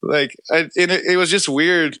 like it was just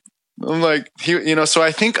weird. I'm like, you know, so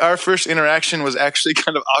I think our first interaction was actually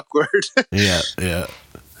kind of awkward. Yeah.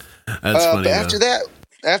 That's funny. But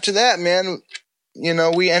after that, man, you know,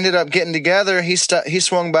 we ended up getting together. He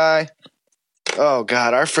swung by. Oh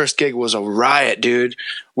God, our first gig was a riot, dude.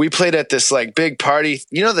 We played at this like big party.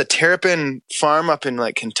 You know, the Terrapin Farm up in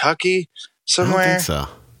like Kentucky somewhere. I don't think so.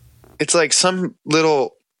 It's like some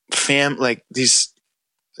little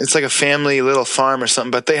it's like a family little farm or something,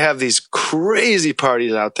 but they have these crazy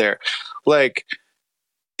parties out there. Like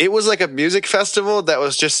it was like a music festival that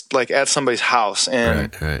was just like at somebody's house.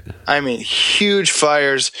 And right. I mean, huge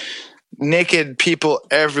fires, naked people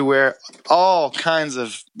everywhere, all kinds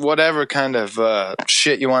of whatever kind of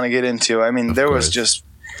shit you want to get into. I mean,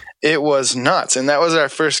 it was nuts. And that was our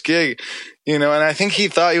first gig, you know, and I think he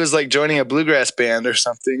thought he was like joining a bluegrass band or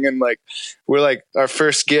something. And like, we're like our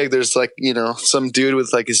first gig, there's like, you know, some dude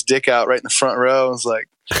with like his dick out right in the front row. I was like,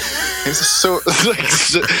 so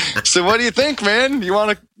what do you think, man? You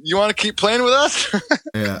want to keep playing with us?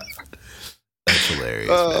 Yeah. That's hilarious.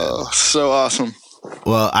 Oh, man. So awesome.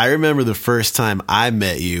 Well, I remember the first time I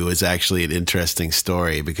met you was actually an interesting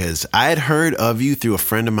story because I had heard of you through a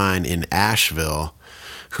friend of mine in Asheville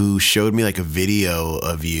who showed me like a video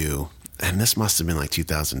of you. And this must have been like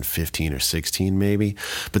 2015 or 16 maybe.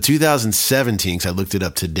 But 2017, because I looked it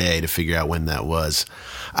up today to figure out when that was,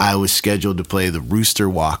 I was scheduled to play the Rooster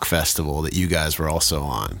Walk Festival that you guys were also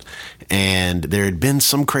on. And there had been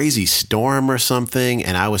some crazy storm or something,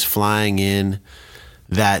 and I was flying in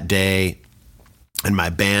that day, and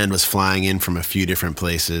my band was flying in from a few different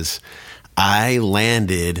places. I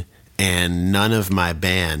landed, and none of my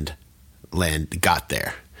band got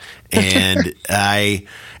there. And I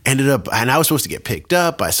ended up, and I was supposed to get picked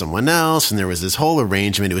up by someone else, and there was this whole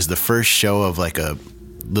arrangement. It was the first show of like a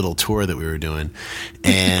little tour that we were doing.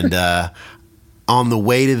 And on the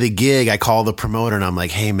way to the gig, I called the promoter and I'm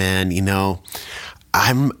like, hey man, you know,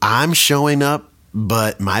 I'm showing up,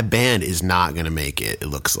 but my band is not going to make it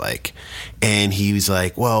looks like. And he was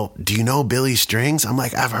like, well, do you know Billy Strings? I'm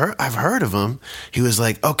like, I've heard of him. He was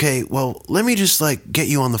like, okay, well, let me just like get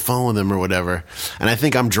you on the phone with him or whatever. And I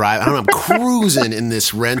think I'm driving, I'm cruising in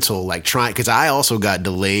this rental, like trying, cause I also got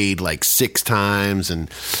delayed like 6 times.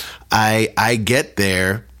 And I get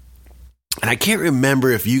there, and I can't remember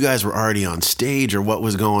if you guys were already on stage or what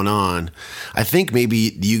was going on. I think maybe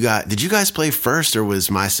did you guys play first or was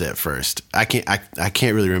my set first? I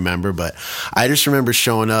can't really remember, but I just remember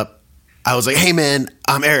showing up. I was like, hey man,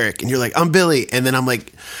 I'm Eric. And you're like, I'm Billy. And then I'm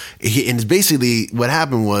like, and basically what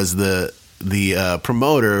happened was the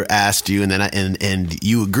promoter asked you, and then and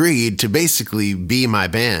you agreed to basically be my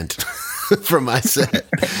band. From my set,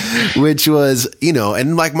 which was, you know,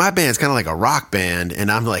 and like my band's kind of like a rock band, and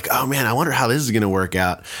I'm like, oh man, I wonder how this is going to work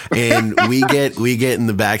out. And we get in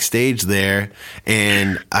the backstage there,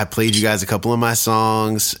 and I played you guys a couple of my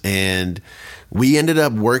songs, and we ended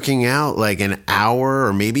up working out like an hour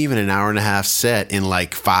or maybe even an hour and a half set in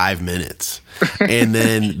like 5 minutes. And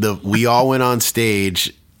then we all went on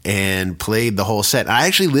stage and played the whole set. I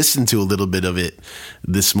actually listened to a little bit of it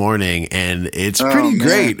this morning, and it's pretty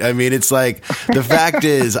great. I mean, it's like, the fact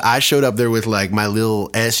is I showed up there with like my little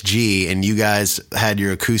SG, and you guys had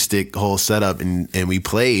your acoustic whole setup, and we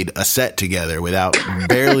played a set together without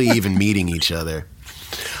barely even meeting each other.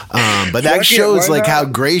 But that shows like how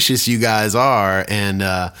gracious you guys are, and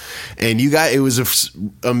you guys, it was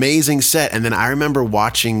an amazing set. And then I remember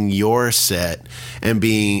watching your set and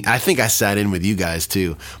I think I sat in with you guys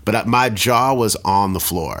too, but my jaw was on the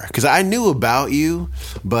floor because I knew about you,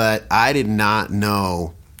 but I did not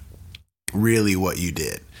know really what you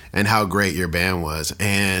did and how great your band was.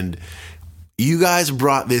 And you guys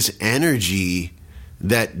brought this energy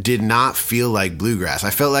that did not feel like bluegrass. I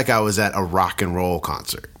felt like I was at a rock and roll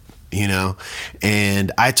concert, you know?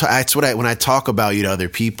 And that's what when I talk about you to other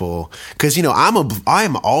people, because, you know, I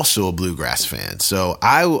am also a bluegrass fan. So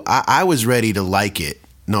I was ready to like it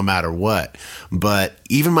no matter what. But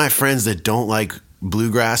even my friends that don't like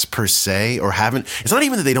bluegrass per se, or haven't. It's not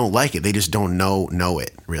even that they don't like it; they just don't know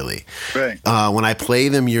it really. Right. When I play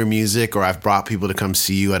them your music, or I've brought people to come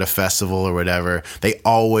see you at a festival or whatever, they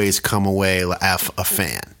always come away a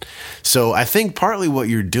fan. So I think partly what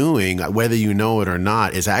you're doing, whether you know it or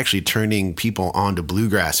not, is actually turning people onto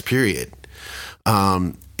bluegrass. Period.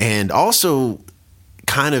 And also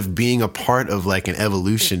kind of being a part of like an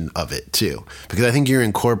evolution of it too, because I think you're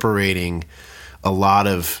incorporating a lot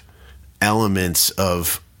of elements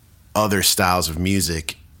of other styles of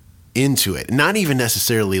music into it. Not even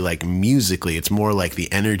necessarily like musically, it's more like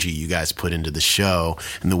the energy you guys put into the show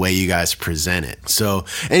and the way you guys present it. So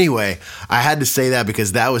anyway, I had to say that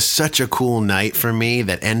because that was such a cool night for me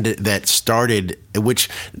that started, which,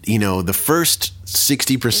 you know, the first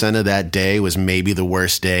 60% of that day was maybe the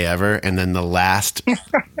worst day ever, and then the last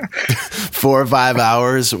 4 or 5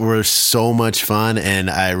 hours were so much fun, and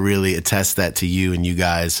I really attest that to you and you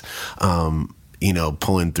guys, you know,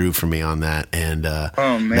 pulling through for me on that. And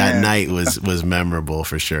that night was memorable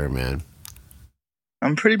for sure, man.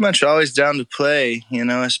 I'm pretty much always down to play, you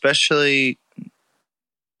know, especially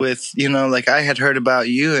with, you know, like I had heard about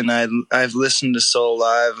you, and I've listened to Soul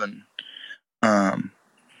Live, and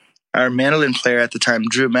our mandolin player at the time,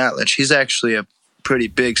 Drew Matlich, he's actually a pretty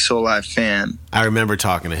big Soul Live fan. I remember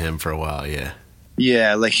talking to him for a while, yeah.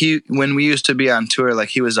 Yeah, like when we used to be on tour, like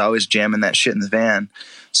he was always jamming that shit in the van.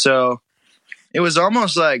 So it was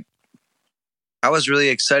almost like I was really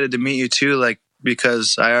excited to meet you too, like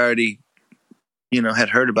because I already, you know, had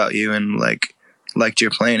heard about you and like liked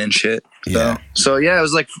your playing and shit. Yeah. So yeah, it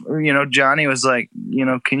was like, you know, Johnny was like, you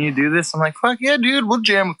know, can you do this? I'm like, fuck yeah, dude, we'll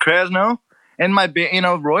jam with Krasno. And my, you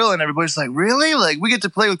know, Royal and everybody's like, really? Like, we get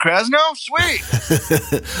to play with Krasno?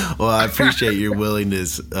 Sweet. Well, I appreciate your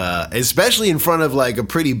willingness, especially in front of like a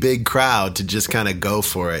pretty big crowd, to just kind of go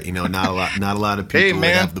for it. You know, not a lot of people would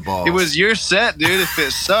have the balls. It was your set, dude. If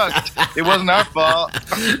it sucked, it wasn't our fault.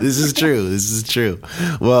 This is true.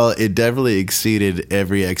 Well, it definitely exceeded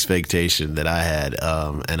every expectation that I had,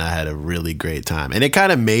 and I had a really great time. And it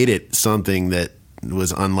kind of made it something that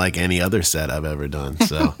was unlike any other set I've ever done.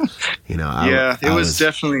 So, you know, it was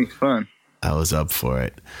definitely fun. I was up for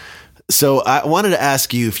it. So I wanted to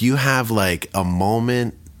ask you if you have like a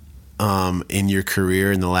moment in your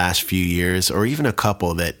career in the last few years, or even a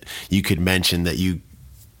couple that you could mention that you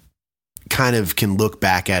kind of can look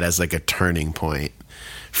back at as like a turning point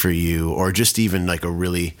for you, or just even like a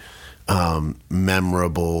really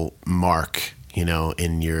memorable mark, you know,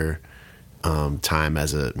 in your time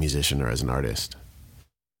as a musician or as an artist.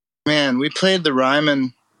 Man, we played the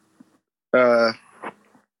Ryman a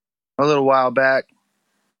little while back.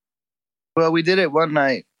 Well, we did it one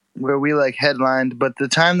night where we like headlined, but the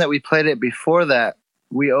time that we played it before that,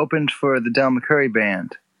 we opened for the Del McCoury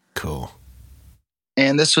Band. Cool.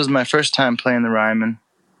 And this was my first time playing the Ryman.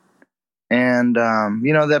 And,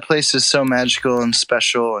 you know, that place is so magical and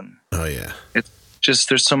special. And oh, yeah. It's just,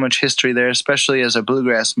 there's so much history there, especially as a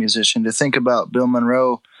bluegrass musician. To think about Bill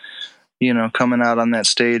Monroe, you know, coming out on that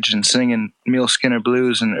stage and singing Mule Skinner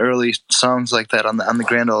Blues and early songs like that on the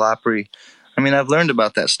Grand Ole Opry. I mean, I've learned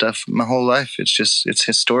about that stuff my whole life. It's just, it's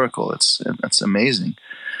historical. It's amazing.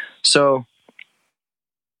 So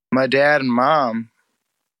my dad and mom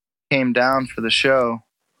came down for the show,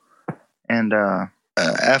 and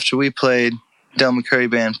after we played, Del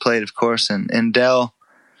McCoury Band played, of course, and Del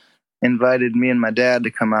invited me and my dad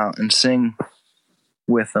to come out and sing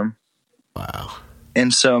with them. Wow.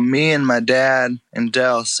 And so me and my dad and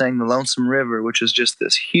Del sang The Lonesome River, which is just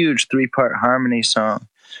this huge 3-part harmony song.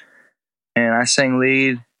 And I sang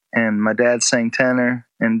lead, and my dad sang tenor,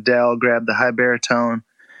 and Del grabbed the high baritone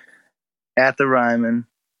at the Ryman,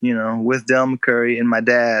 you know, with Del McCoury and my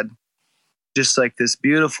dad. Just like this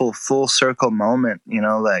beautiful full circle moment, you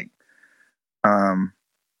know, like,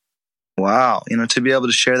 wow, you know, to be able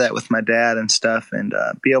to share that with my dad and stuff, and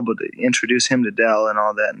be able to introduce him to Del and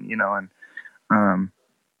all that, and, you know, and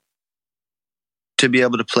to be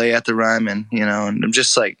able to play at the Ryman, you know, and I'm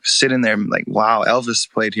just like sitting there like, wow, Elvis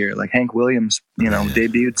played here, like Hank Williams, you know,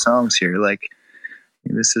 debuted songs here. Like,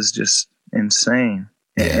 this is just insane.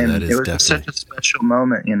 Yeah, and that is it was definitely such a special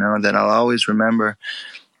moment, you know, that I'll always remember.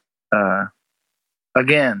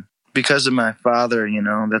 Again, because of my father, you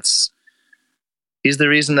know, he's the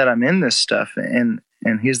reason that I'm in this stuff, and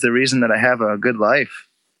he's the reason that I have a good life,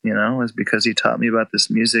 you know, is because he taught me about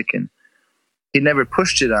this music, and he never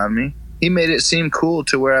pushed it on me. He made it seem cool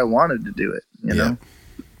to where I wanted to do it, you know?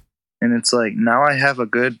 And it's like, now I have a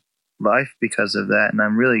good life because of that.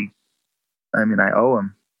 And I owe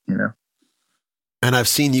him, you know? And I've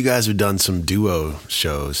seen you guys have done some duo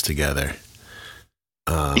shows together.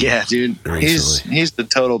 Yeah, dude. Recently. He's the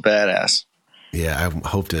total badass. Yeah, I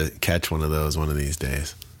hope to catch one of those one of these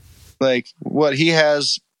days. Like what he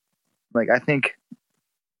has, like I think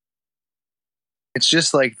it's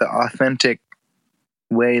just like the authentic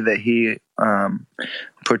way that he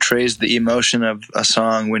portrays the emotion of a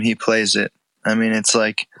song when he plays it. I mean, it's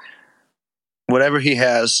like whatever he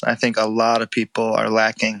has, I think a lot of people are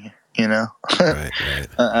lacking, you know? Right, right.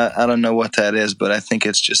 I don't know what that is, but I think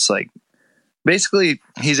it's just like basically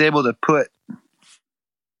he's able to put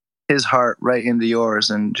his heart right into yours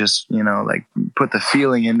and just, you know, like put the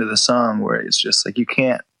feeling into the song where it's just like you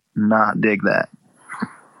can't not dig that.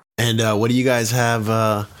 And what do you guys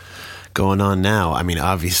have going on now? I mean,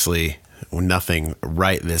 obviously nothing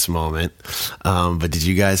right this moment, but did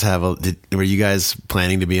you guys were you guys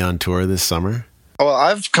planning to be on tour this summer? Well,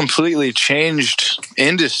 I've completely changed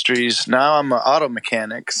industries. Now I'm an auto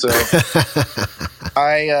mechanic, so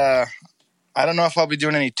I don't know if I'll be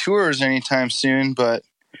doing any tours anytime soon, but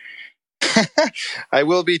I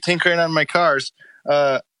will be tinkering on my cars.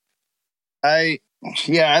 I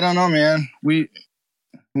don't know, man.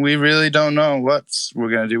 We really don't know what we're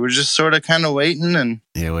gonna do. We're just sort of kind of waiting and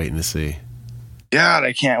waiting to see. God,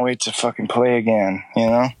 I can't wait to fucking play again, you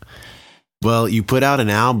know? Well, you put out an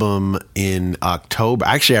album in October.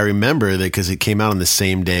 Actually, I remember that because it came out on the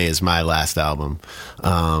same day as my last album,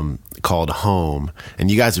 called Home. And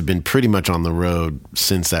you guys have been pretty much on the road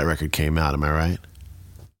since that record came out. Am I right?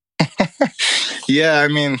 Yeah, I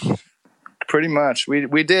mean, pretty much.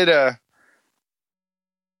 We did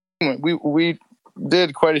we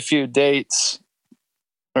did quite a few dates,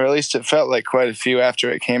 or at least it felt like quite a few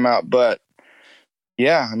after it came out. But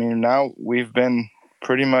yeah, I mean, now we've been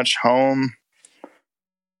pretty much home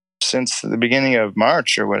since the beginning of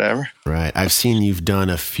March or whatever. Right. I've seen you've done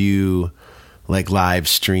a few like live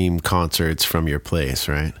stream concerts from your place,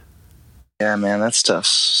 right? Yeah, man, that stuff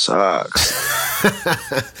sucks.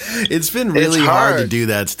 It's been really hard to do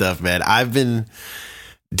that stuff, man. I've been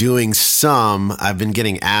doing I've been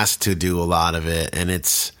getting asked to do a lot of it, and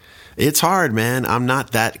it's hard, man. I'm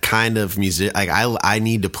not that kind of music. Like I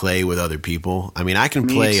need to play with other people. I mean, I can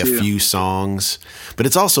play a few songs, but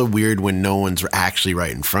it's also weird when no one's actually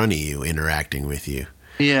right in front of you interacting with you.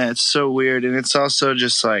 Yeah, it's so weird, and it's also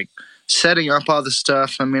just like setting up all the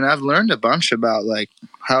stuff. I mean, I've learned a bunch about like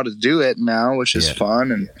how to do it now, which is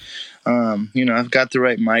fun, and you know, I've got the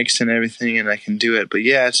right mics and everything, and I can do it. But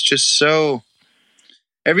yeah, it's just so.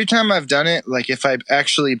 Every time I've done it, like if I've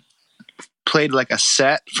actually played like a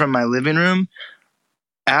set from my living room,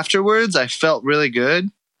 afterwards I felt really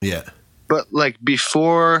good. Yeah. But like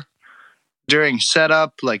before, during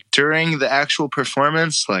setup, like during the actual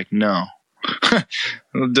performance, like no.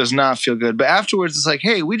 It does not feel good. But afterwards it's like,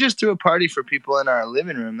 hey, we just threw a party for people in our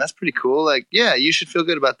living room. That's pretty cool. Like, yeah, you should feel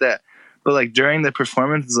good about that. But like during the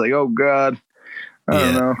performance, it's like, oh God, I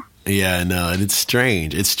don't know. Yeah, no, and it's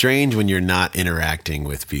strange. It's strange when you're not interacting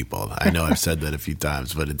with people. I know I've said that a few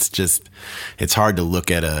times, but it's hard to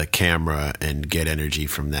look at a camera and get energy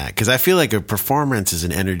from that. Because I feel like a performance is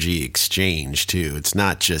an energy exchange too. It's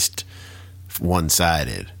not just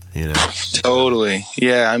one-sided, you know? Totally.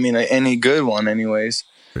 Yeah, I mean, any good one anyways.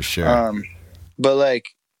 For sure. But like,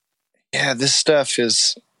 yeah, this stuff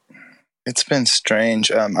it's been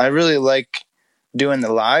strange. I really like doing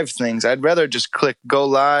the live things. I'd rather just click go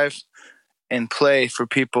live and play for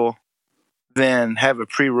people than have a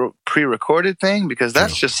pre-recorded thing, because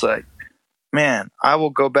that's just like, man, I will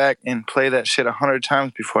go back and play that shit 100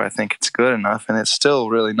 times before I think it's good enough, and it's still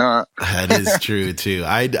really not. That is true too.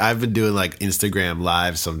 I've been doing like Instagram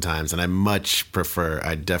live sometimes, and I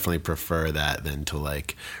definitely prefer that than to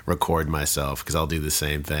like record myself, because I'll do the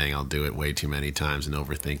same thing. I'll do it way too many times and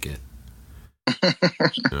overthink it.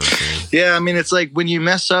 Okay. Yeah, I mean, it's like when you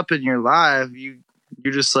mess up in your live, you're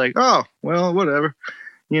just like, oh, well, whatever.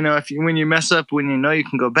 You know, when you mess up, when you know you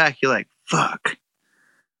can go back, you're like, fuck.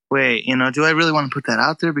 Wait, you know, do I really want to put that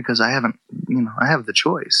out there? Because I haven't, you know, I have the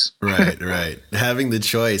choice. Right. Having the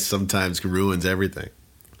choice sometimes ruins everything.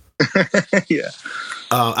 Yeah.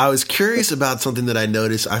 I was curious about something that I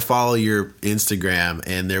noticed. I follow your Instagram,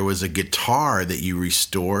 and there was a guitar that you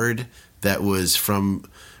restored that was from...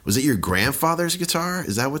 Was it your grandfather's guitar?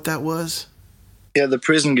 Is that what that was? Yeah, the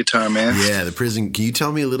prison guitar, man. Yeah, the prison. Can you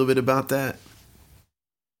tell me a little bit about that?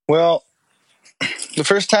 Well, the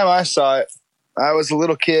first time I saw it, I was a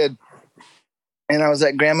little kid, and I was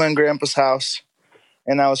at Grandma and Grandpa's house,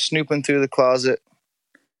 and I was snooping through the closet,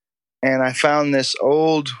 and I found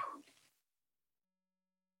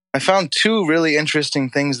two really interesting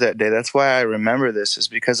things that day. That's why I remember this, is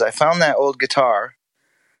because I found that old guitar,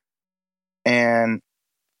 and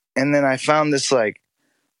then I found this like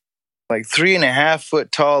 3.5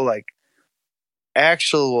 foot tall, like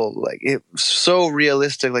actual, like, it was so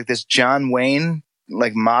realistic, like this John Wayne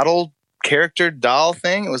like model character doll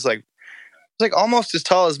thing. It was like almost as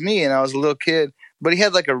tall as me, and I was a little kid, but he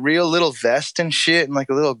had like a real little vest and shit and like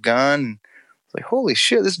a little gun. It's like, holy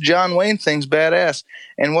shit, this John Wayne thing's badass.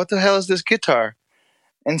 And what the hell is this guitar?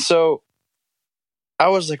 And so I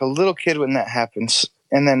was like a little kid when that happens.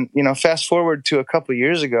 And then, you know, fast forward to a couple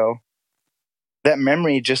years ago, that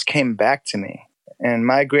memory just came back to me. And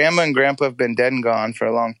my grandma and grandpa have been dead and gone for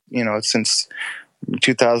a long, you know, since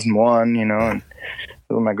 2001, you know, and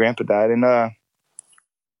when my grandpa died. And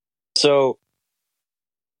so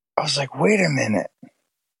I was like, wait a minute.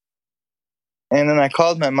 And then I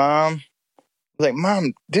called my mom. I was like,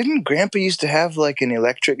 Mom, didn't Grandpa used to have like an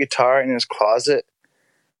electric guitar in his closet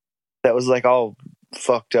that was like all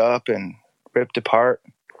fucked up and ripped apart?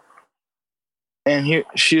 And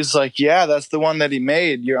she was like, yeah, that's the one that he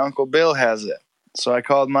made. Your Uncle Bill has it. So I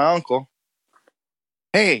called my uncle.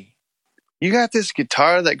 Hey, you got this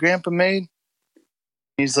guitar that Grandpa made?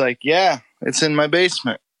 He's like, yeah, it's in my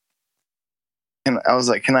basement. And I was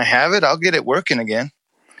like, can I have it? I'll get it working again.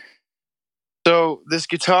 So this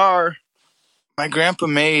guitar my grandpa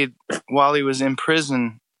made while he was in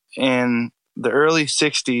prison in the early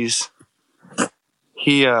 60s.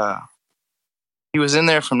 He was in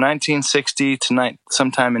there from 1960 to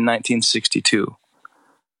sometime in 1962.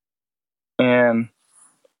 And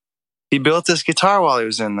he built this guitar while he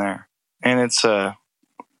was in there. And it's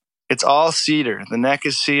all cedar. The neck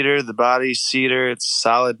is cedar, the body's cedar, it's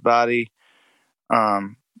solid body.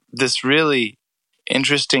 This really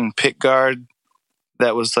interesting pick guard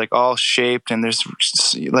that was like all shaped, and there's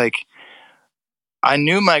like, I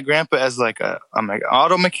knew my grandpa as like I'm an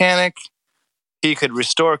auto mechanic. He could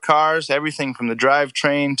restore cars, everything from the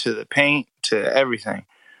drivetrain to the paint to everything.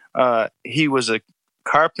 He was a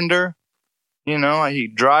carpenter, you know, he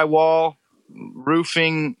drywall,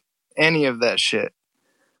 roofing, any of that shit.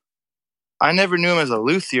 I never knew him as a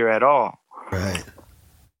luthier at all. Right.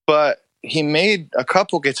 But he made a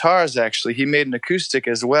couple guitars, actually. He made an acoustic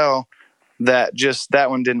as well. That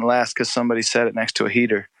one didn't last because somebody set it next to a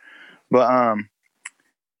heater. But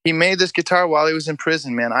he made this guitar while he was in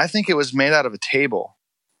prison, man. I think it was made out of a table.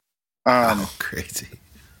 Crazy.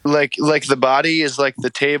 Like the body is like the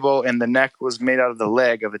table, and the neck was made out of the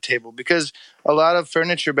leg of a table, because a lot of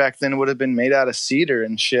furniture back then would have been made out of cedar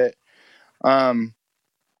and shit.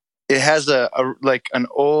 It has an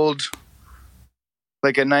old,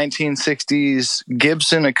 like a 1960s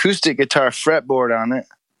Gibson acoustic guitar fretboard on it.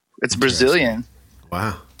 It's Brazilian.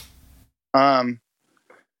 Wow. So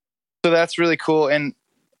that's really cool. And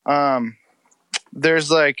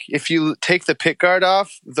there's like, if you take the pick guard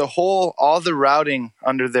off, all the routing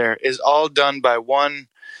under there is all done by one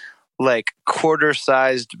like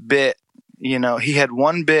quarter-sized bit. You know, he had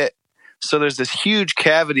one bit. So there's this huge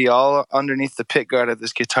cavity all underneath the pick guard of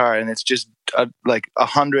this guitar, and it's just like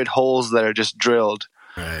 100 holes that are just drilled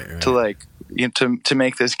to like, to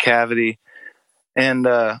make this cavity. And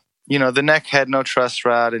you know, the neck had no truss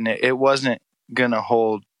rod, and it wasn't gonna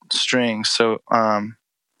hold strings. So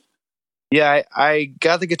yeah, I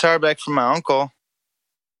got the guitar back from my uncle,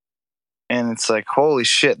 and it's like, holy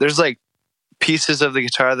shit, there's like pieces of the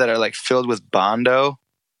guitar that are like filled with Bondo,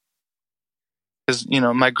 because, you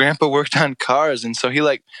know, my grandpa worked on cars, and so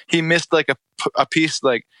he missed like a piece,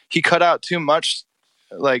 like he cut out too much,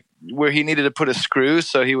 like where he needed to put a screw,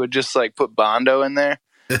 so he would just like put Bondo in there.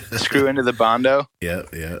 Screw into the Bondo. Yeah.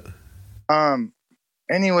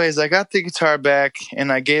 Anyways, I got the guitar back,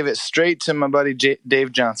 and I gave it straight to my buddy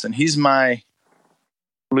Dave Johnson. He's my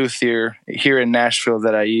luthier here in Nashville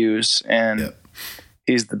that I use, and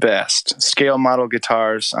he's the best. Scale Model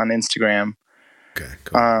Guitars on Instagram. Okay,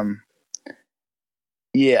 cool.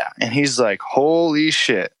 Yeah, and he's like, holy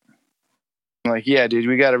shit. I'm like, yeah, dude,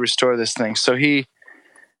 we got to restore this thing. So he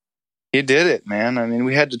did it, man. I mean,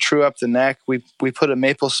 we had to true up the neck. We put a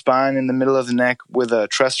maple spine in the middle of the neck with a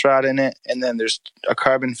truss rod in it, and then there's a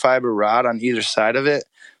carbon fiber rod on either side of it.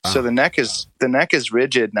 So the neck is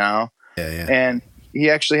rigid now. Yeah. And he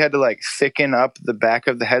actually had to like thicken up the back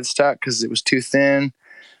of the headstock because it was too thin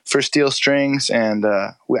for steel strings. And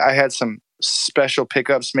I had some special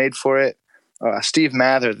pickups made for it. Steve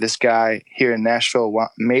Mather, this guy here in Nashville,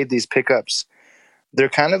 made these pickups. They're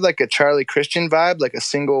kind of like a Charlie Christian vibe, like a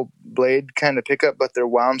single blade kind of pickup, but they're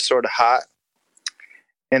wound sort of hot.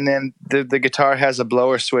 And then the guitar has a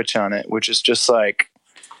blower switch on it, which is just like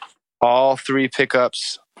all three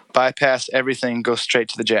pickups bypass everything, go straight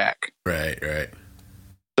to the jack. Right.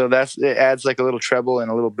 So it adds like a little treble and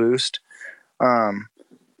a little boost.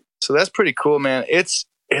 So that's pretty cool, man. It's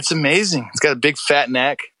amazing. It's got a big fat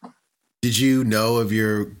neck. Did you know of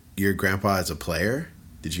your your grandpa as a player?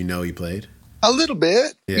 Did you know he played? A little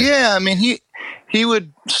bit. Yeah, I mean, he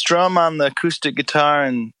would strum on the acoustic guitar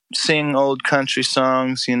and sing old country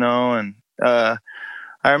songs, you know, and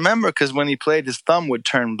I remember because when he played, his thumb would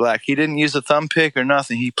turn black. He didn't use a thumb pick or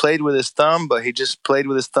nothing. He played with his thumb, but he just played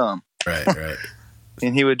with his thumb. Right.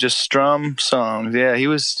 And he would just strum songs. Yeah, he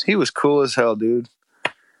was cool as hell, dude.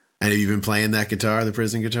 And have you been playing that guitar, the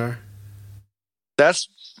prison guitar? That's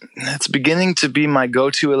beginning to be my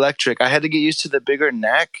go-to electric. I had to get used to the bigger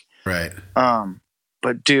neck. Right.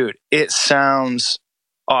 But dude, it sounds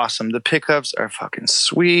awesome. The pickups are fucking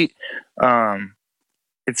sweet.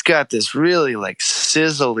 It's got this really like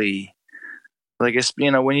sizzly, like, it's,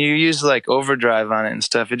 you know, when you use like overdrive on it and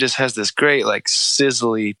stuff, it just has this great like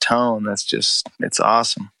sizzly tone. It's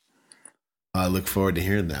awesome. I look forward to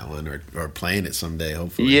hearing that one or playing it someday,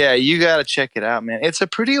 hopefully. Yeah, you got to check it out, man. It's a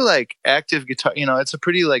pretty like active guitar, you know, it's a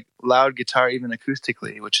pretty like loud guitar even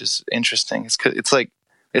acoustically, which is interesting. It's like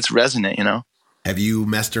it's resonant, you know. Have you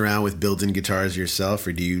messed around with built-in guitars yourself,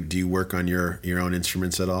 or do you work on your own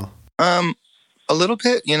instruments at all? A little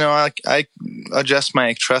bit, you know. I adjust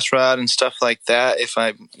my truss rod and stuff like that if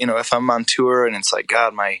I'm on tour and it's like,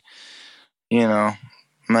 God, my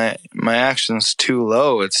action's too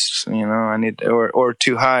low. It's, you know, I need or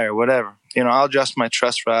too high or whatever. You know, I'll adjust my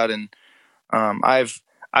truss rod, and I've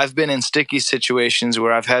been in sticky situations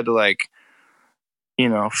where I've had to like, you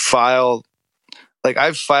know,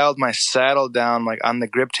 I've filed my saddle down like on the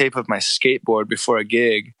grip tape of my skateboard before a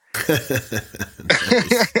gig.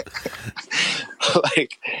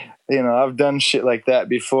 Like, you know, I've done shit like that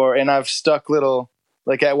before, and I've stuck little,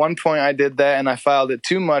 like at one point I did that and I filed it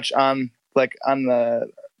too much on the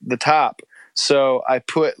top. So I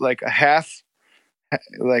put like a half,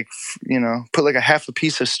 like, you know, put like a half a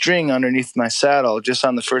piece of string underneath my saddle just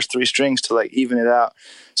on the first 3 strings to like even it out.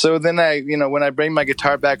 So then when I bring my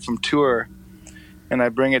guitar back from tour, and I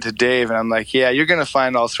bring it to Dave, and I'm like, yeah, you're going to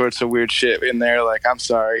find all sorts of weird shit in there. Like, I'm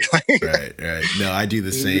sorry. Right. No, I do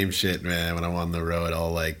the same shit, man. When I'm on the road,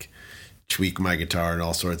 I'll like tweak my guitar in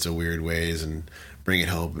all sorts of weird ways and bring it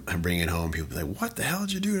home. People be like, what the hell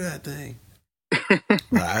did you do to that thing?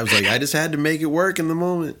 I was like, I just had to make it work in the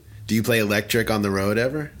moment. Do you play electric on the road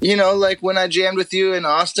ever? You know, like when I jammed with you in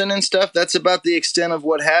Austin and stuff, that's about the extent of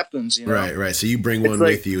what happens. You know? Right. So you bring one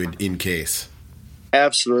with you in case.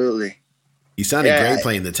 Absolutely. You sounded great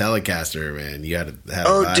playing the Telecaster, man. You had to have a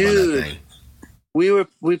vibe on that thing.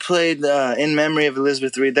 We played In Memory of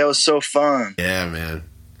Elizabeth Reed. That was so fun. Yeah, man.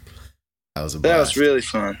 That was That was really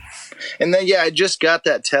fun. And then, I just got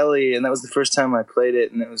that Tele, and that was the first time I played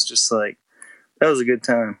it, and it was just like, that was a good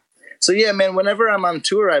time. So, yeah, man, whenever I'm on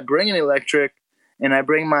tour, I bring an electric, and I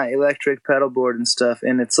bring my electric pedal board and stuff,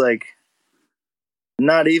 and it's like,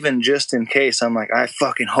 not even just in case. I'm like, I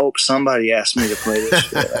fucking hope somebody asks me to play this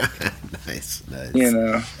shit. Nice. You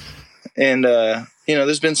know, and, you know,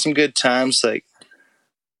 there's been some good times. Like,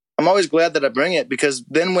 I'm always glad that I bring it, because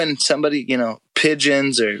then when somebody, you know,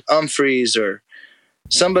 Pigeons or Umphreys or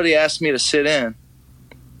somebody asks me to sit in,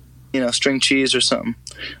 you know, String Cheese or something,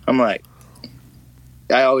 I'm like,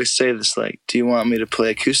 I always say this, like, do you want me to play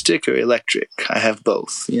acoustic or electric? I have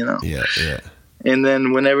both, you know? Yeah. And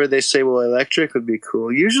then whenever they say, well, electric would be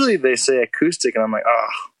cool, usually they say acoustic, and I'm like, oh,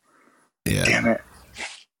 yeah.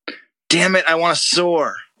 Damn it, I want to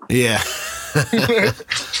soar. Yeah.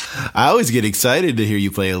 I always get excited to hear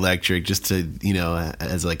you play electric, just to, you know,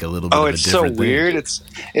 as like a little bit of a different thing. Weird. It's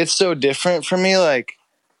so different for me. Like,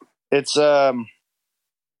 it's, I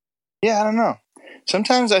don't know.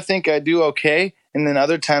 Sometimes I think I do okay, and then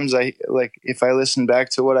other times if I listen back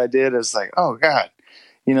to what I did, it's like, oh God.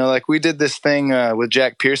 You know, like we did this thing with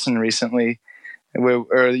Jack Pearson recently,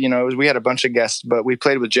 we had a bunch of guests, but we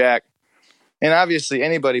played with Jack. And obviously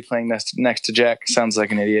anybody playing next to Jack sounds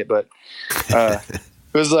like an idiot, but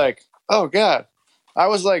it was like, oh God, I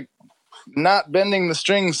was like not bending the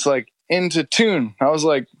strings like into tune. I was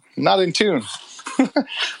like not in tune.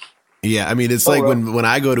 Yeah, I mean, it's like when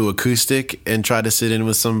I go to acoustic and try to sit in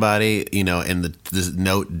with somebody, you know, and the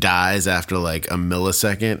note dies after like a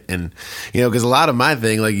millisecond. And, you know, because a lot of my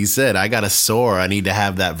thing, like you said, I got to soar. I need to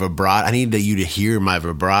have that vibrato. I need you to hear my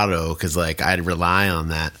vibrato, because like I rely on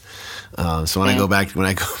that. So when I go back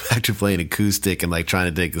to playing acoustic and like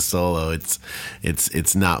trying to take a solo,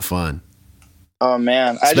 it's not fun. Oh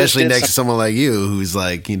man, especially next to someone like you who's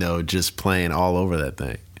like, you know, just playing all over that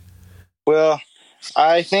thing. Well,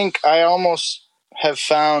 I think I almost have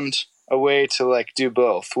found a way to like do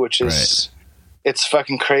both, which is It's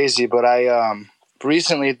fucking crazy. But I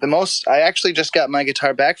recently I actually just got my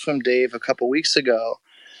guitar back from Dave a couple weeks ago,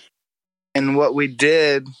 and what we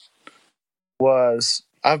did was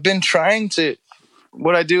I've been trying to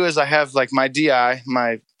what I do is I have like my DI,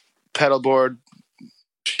 my pedal board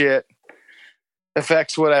shit,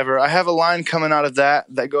 effects, whatever. I have a line coming out of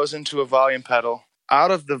that goes into a volume pedal,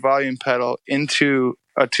 out of the volume pedal into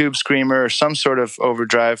a tube screamer or some sort of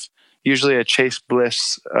overdrive, usually a Chase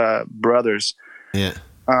Bliss Brothers. Yeah.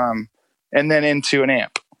 And then into an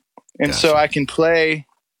amp. And Gotcha. so I can play,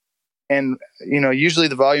 and usually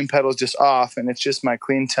the volume pedal is just off and it's just my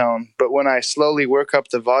clean tone. But when I slowly work up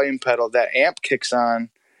the volume pedal, that amp kicks on.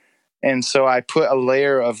 And so I put a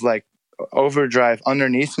layer of like overdrive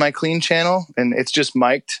underneath my clean channel, and it's just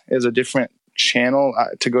mic'd as a different channel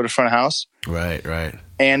to go to front of house. Right.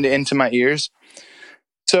 And into my ears.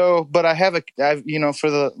 So, but I've for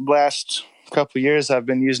the last couple of years, I've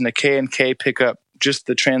been using a K&K pickup, just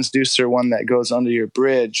the transducer one that goes under your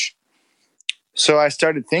bridge. So I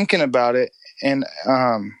started thinking about it, and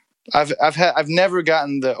I've never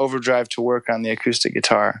gotten the overdrive to work on the acoustic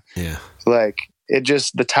guitar. Yeah. Like it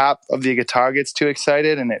just, the top of the guitar gets too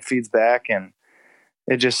excited and it feeds back, and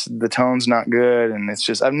it just, the tone's not good. And it's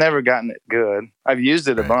just, I've never gotten it good. I've used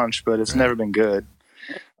it a bunch, but it's never been good.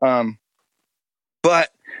 But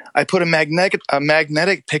I put a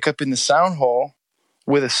magnetic pickup in the sound hole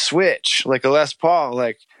with a switch, like a Les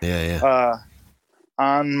Paul,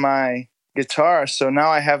 on my guitar. So now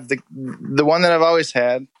I have the one that I've always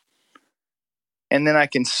had, and then I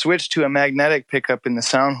can switch to a magnetic pickup in the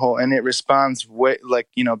sound hole, and it responds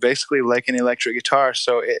basically like an electric guitar.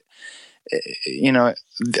 So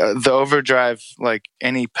the overdrive, like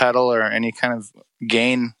any pedal or any kind of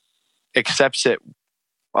gain, accepts it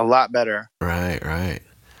a lot better. Right.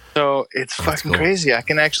 So it's fucking crazy. I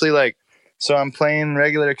can actually so I'm playing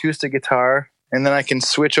regular acoustic guitar, and then I can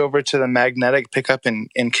switch over to the magnetic pickup and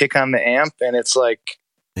kick on the amp, and it's like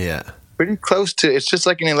pretty close to, it's just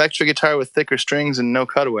like an electric guitar with thicker strings and no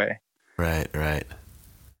cutaway. Right.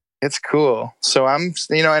 It's cool. So I'm,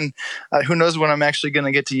 and who knows when I'm actually going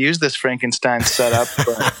to get to use this Frankenstein setup.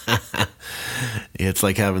 But it's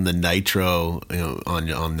like having the nitro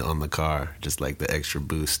on the car, just like the extra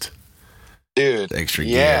boost. Dude. The extra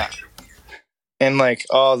gear. And like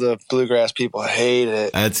all the bluegrass people hate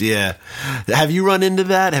it. Have you run into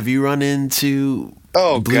that? Have you run into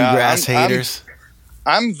bluegrass haters?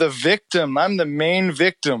 I'm the victim. I'm the main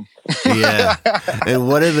victim. Yeah. And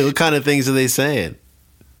what kind of things are they saying?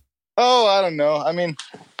 Oh, I don't know. I mean,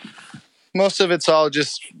 most of it's all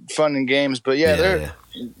just fun and games, but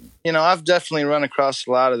I've definitely run across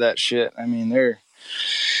a lot of that shit. I mean,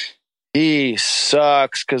 he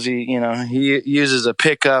sucks because he uses a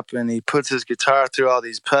pickup and he puts his guitar through all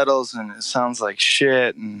these pedals and it sounds like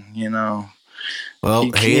shit. And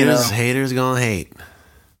well, haters gonna hate.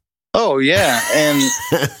 Oh yeah, and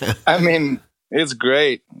I mean, it's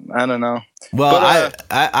great. I don't know. Well, but,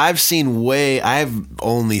 I've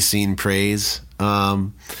only seen praise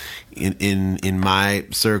in my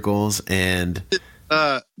circles, and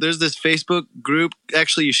there's this Facebook group.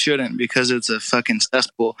 Actually, you shouldn't, because it's a fucking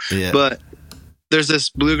cesspool. Yeah. But there's this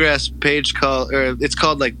bluegrass page it's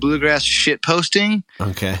called like Bluegrass Shit Posting.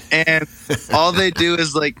 Okay. And all they do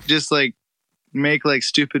is just make like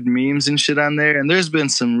stupid memes and shit on there. And there's been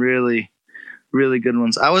some really, really good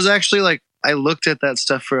ones. I was actually I looked at that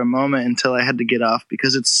stuff for a moment until I had to get off,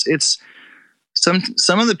 because it's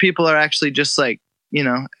some of the people are actually just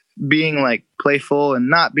being like playful and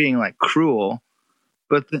not being like cruel.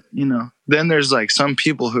 But then there's like some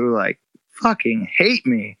people who like fucking hate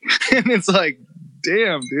me. And it's like,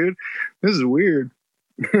 damn, dude, this is weird.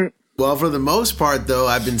 Well, for the most part, though,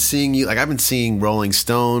 I've been seeing Rolling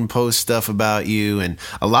Stone post stuff about you, and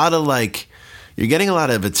a lot of you're getting a lot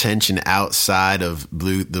of attention outside of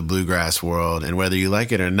the bluegrass world, and whether you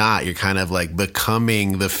like it or not, you're kind of like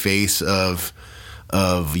becoming the face of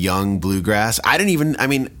young bluegrass.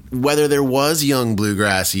 Whether there was young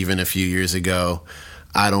bluegrass even a few years ago,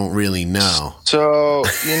 I don't really know. So,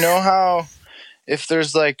 how if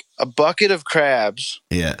there's like a bucket of crabs.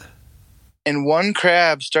 Yeah. And one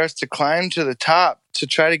crab starts to climb to the top to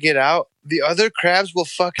try to get out, the other crabs will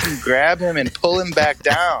fucking grab him and pull him back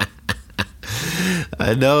down.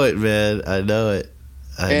 I know it, man. I know it.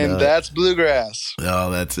 That's bluegrass. Oh,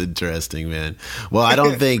 that's interesting, man. Well, I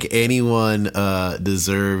don't think anyone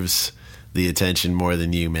deserves the attention more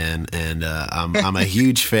than you, man. And I'm a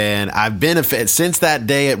huge fan. I've been a fan since that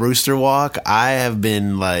day at Rooster Walk. I have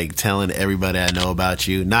been telling everybody I know about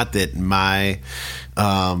you. Not that my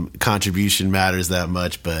contribution matters that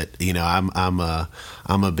much, but I'm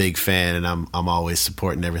a big fan, and I'm always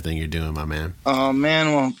supporting everything you're doing, my man. Oh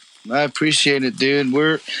man, well, I appreciate it, dude.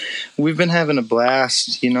 We've been having a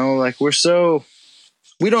blast, we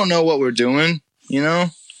don't know what we're doing, I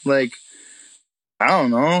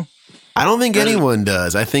don't know. I don't think anyone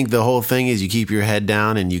does. I think the whole thing is you keep your head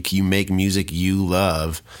down and you make music you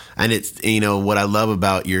love. And it's, what I love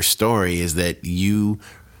about your story is that you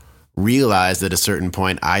realized at a certain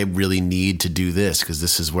point, I really need to do this because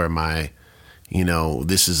this is where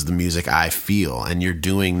this is the music I feel. And you're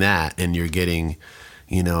doing that and you're getting,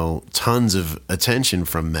 tons of attention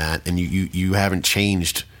from that. And you haven't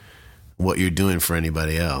changed what you're doing for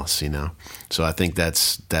anybody else, So I think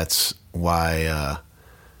that's why,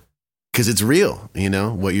 because it's real,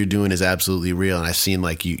 what you're doing is absolutely real. And I've seen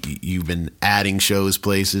like you've been adding shows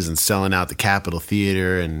places and selling out the Capitol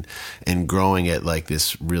Theater and growing at like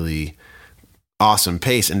this really awesome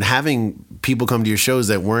pace and having people come to your shows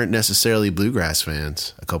that weren't necessarily bluegrass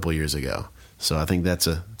fans a couple of years ago. So I think it's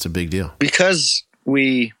a big deal. Because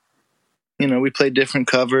we play different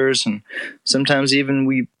covers, and sometimes even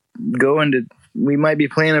we might be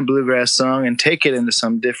playing a bluegrass song and take it into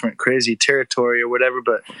some different crazy territory or whatever,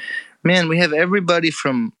 but man, we have everybody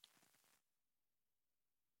from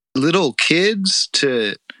little kids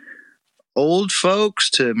to old folks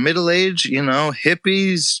to middle-aged,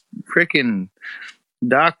 hippies, freaking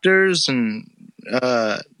doctors, and,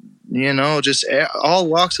 just all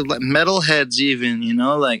walks of life, metalheads even,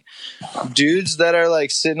 like dudes that are like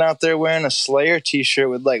sitting out there wearing a Slayer t-shirt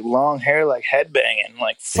with like long hair, like headbanging,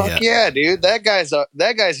 like, fuck yeah, dude, that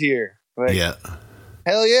guy's here. Like, yeah.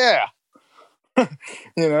 Hell yeah.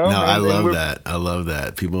 No, I love that. I love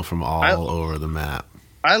that. People from all over the map.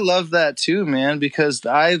 I love that too, man, because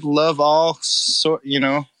I love all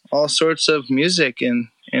sorts of music and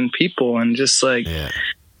people, and just like,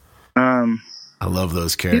 I love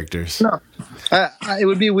those characters. No, it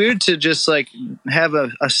would be weird to just like have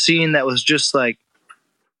a scene that was just like,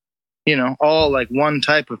 all like one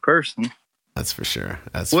type of person. That's for sure.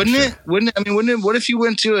 Wouldn't it? What if you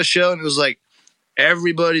went to a show and it was like,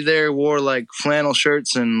 everybody there wore like flannel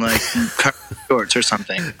shirts and like shorts or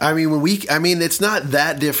something? I mean, it's not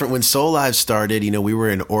that different. When Soul Live started, we were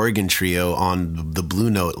an Oregon trio on the Blue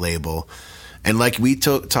Note label. And like we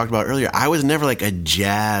talked about earlier, I was never like a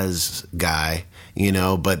jazz guy,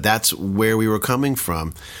 but that's where we were coming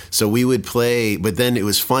from. So we would play, but then it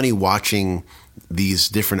was funny watching these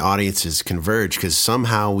different audiences converge because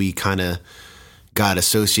somehow we kind of got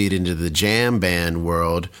associated into the jam band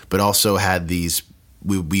world, but also had these,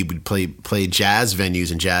 we would play jazz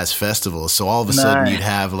venues and jazz festivals. So all of a sudden you'd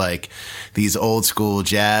have like these old school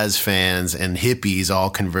jazz fans and hippies all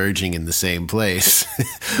converging in the same place,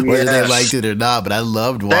 whether they liked it or not. But I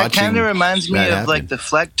loved watching. That kind of reminds me of like the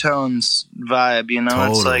Flecktones vibe, Totally.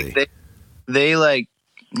 It's like they like,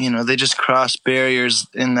 they just cross barriers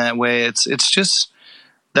in that way. It's just,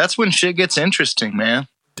 that's when shit gets interesting, man.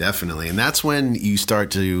 Definitely. And that's when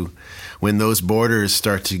when those borders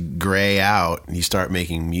start to gray out and you start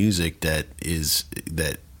making music that is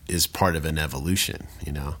part of an evolution,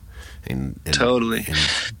 and totally and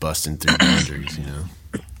busting through boundaries,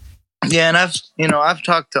 Yeah. And I've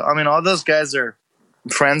talked to, all those guys are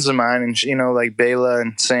friends of mine, and, like Bela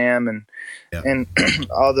and Sam and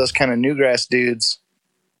all those kind of newgrass dudes.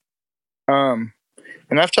 And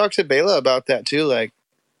I've talked to Bela about that too. Like,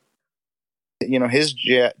 his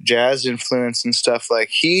jazz influence and stuff,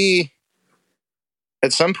 like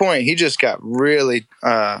at some point he just got really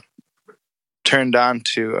turned on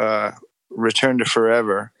to Return to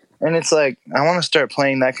Forever. And it's like, I want to start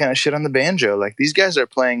playing that kind of shit on the banjo. Like these guys are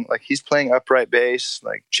playing, like he's playing upright bass,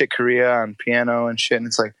 like Chick Corea on piano and shit. And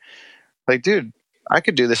it's like, dude, I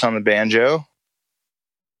could do this on the banjo.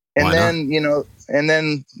 And Why then,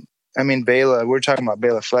 not? Bela, we're talking about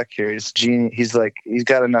Bela Fleck here. He's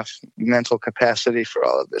got enough mental capacity for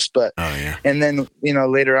all of this. But, and then,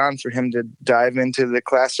 later on for him to dive into the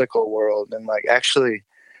classical world and like actually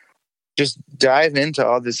just dive into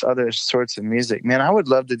all this other sorts of music, man, I would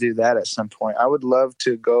love to do that at some point. I would love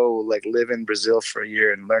to go like live in Brazil for a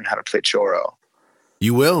year and learn how to play choro.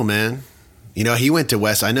 You will, man. He went to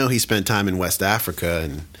I know he spent time in West Africa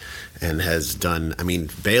and has done,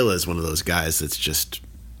 Bela is one of those guys that's just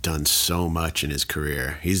done so much in his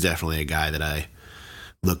career. He's definitely a guy that I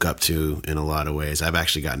look up to in a lot of ways. I've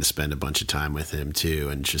actually gotten to spend a bunch of time with him too,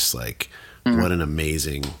 and just like what an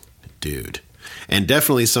amazing dude. And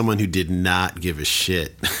definitely someone who did not give a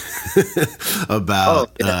shit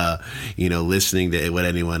about listening to what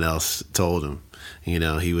anyone else told him.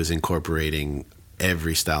 He was incorporating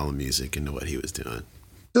every style of music into what he was doing.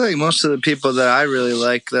 I feel like most of the people that I really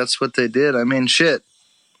like, that's what they did. Shit.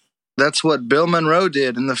 That's what Bill Monroe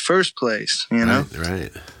did in the first place, Right.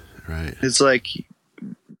 It's like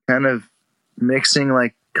kind of mixing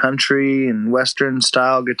like country and Western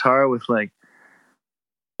style guitar with like,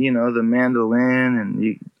 the mandolin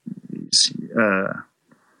and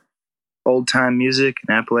old time music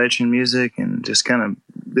and Appalachian music and just kind of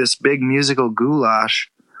this big musical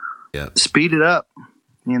goulash. Yeah. Speed it up,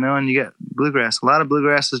 and you get bluegrass. A lot of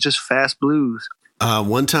bluegrass is just fast blues.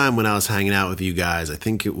 One time when I was hanging out with you guys, I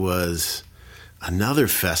think it was another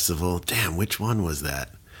festival. Damn, which one was that?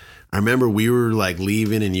 I remember we were like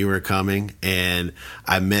leaving and you were coming, and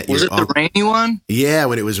I met you. Was it the rainy one? Yeah,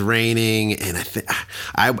 when it was raining, and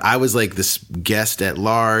I was like this guest at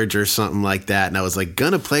large or something like that, and I was like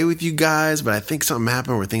gonna play with you guys, but I think something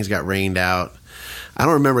happened where things got rained out. I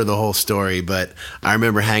don't remember the whole story, but I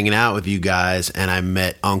remember hanging out with you guys, and I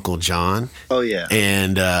met Uncle John. Oh yeah,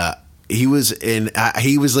 and he was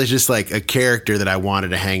just like a character that I wanted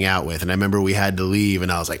to hang out with. And I remember we had to leave,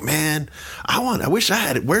 and I was like, man, I wish I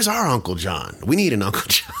had it. Where's our Uncle John? We need an Uncle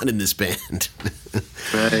John in this band.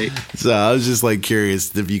 Right. So I was just like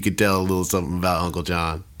curious if you could tell a little something about Uncle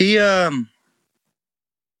John. He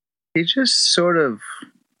just sort of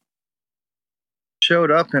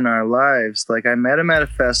showed up in our lives. Like, I met him at a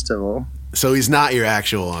festival. So he's not your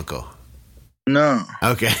actual uncle? No.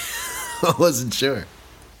 Okay. I wasn't sure.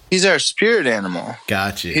 He's our spirit animal.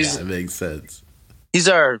 Gotcha. That makes sense. He's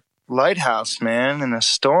our lighthouse, man, in a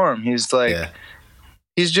storm. He's like,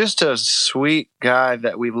 he's just a sweet guy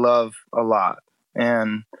that we love a lot.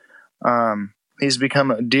 And he's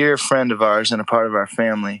become a dear friend of ours and a part of our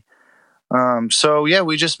family. So yeah,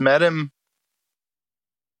 we just met him,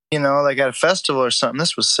 like at a festival or something.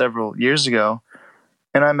 This was several years ago.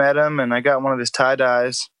 And I met him, and I got one of his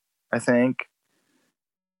tie-dyes, I think.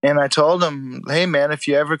 And I told him, hey, man, if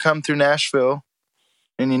you ever come through Nashville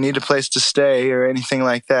and you need a place to stay or anything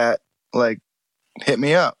like that, like, hit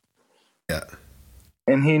me up. Yeah.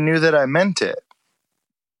 And he knew that I meant it.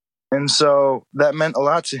 And so that meant a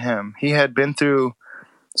lot to him. He had been through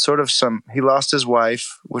he lost his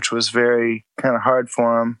wife, which was very kind of hard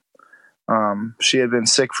for him. She had been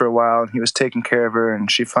sick for a while, and he was taking care of her, and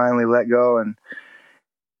she finally let go, and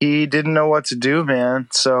he didn't know what to do, man.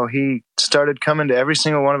 So he started coming to every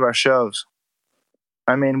single one of our shows.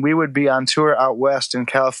 I mean, we would be on tour out west in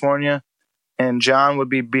California, and John would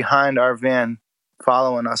be behind our van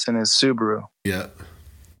following us in his Subaru. Yeah.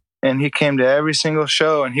 And he came to every single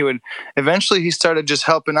show, and eventually he started just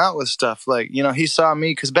helping out with stuff. Like, he saw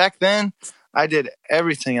me, because back then I did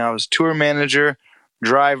everything. I was tour manager,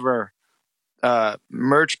 driver,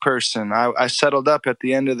 merch person. I settled up at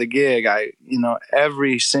the end of the gig.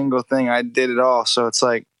 Every single thing, I did it all. So it's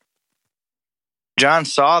like, John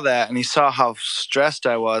saw that, and he saw how stressed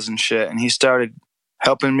I was and shit, and he started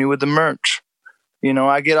helping me with the merch.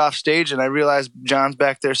 I get off stage and I realize John's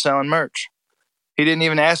back there selling merch. He didn't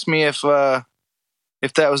even ask me if that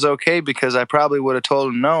was okay, because I probably would have told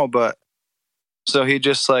him no, but so he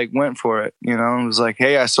just like went for it, and was like,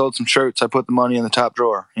 hey, I sold some shirts. I put the money in the top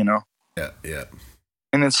drawer, Yeah.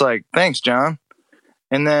 And it's like, thanks, John.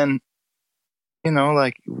 And then,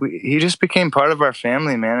 he just became part of our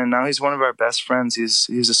family, man. And now he's one of our best friends.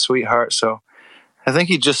 He's a sweetheart. So I think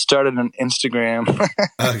he just started an Instagram.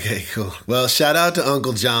 Okay, cool. Well, shout out to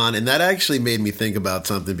Uncle John. And that actually made me think about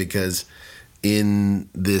something, because in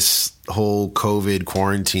this whole COVID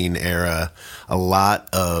quarantine era, a lot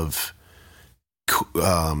of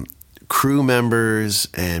crew members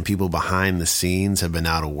and people behind the scenes have been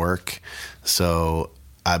out of work. So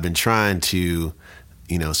I've been trying to,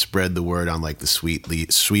 spread the word on like the Sweet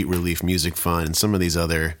Relief Music Fund and some of these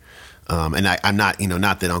other, and I'm not,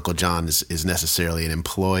 not that Uncle John is necessarily an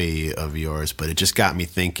employee of yours, but it just got me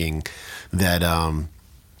thinking that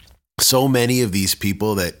so many of these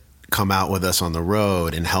people that come out with us on the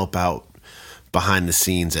road and help out behind the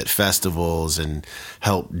scenes at festivals and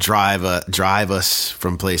help drive us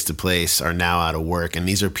from place to place are now out of work. And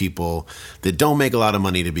these are people that don't make a lot of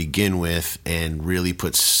money to begin with and really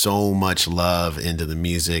put so much love into the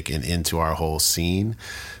music and into our whole scene.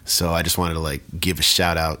 So I just wanted to like give a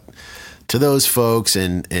shout out to those folks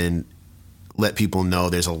and let people know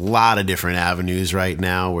there's a lot of different avenues right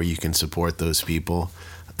now where you can support those people.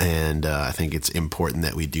 And I think it's important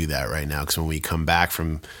that we do that right now, because when we come back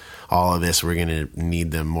from all of this, we're going to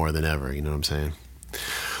need them more than ever. You know what I'm saying?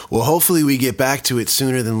 Well, hopefully we get back to it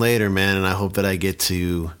sooner than later, man. And I hope that I get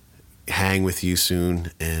to hang with you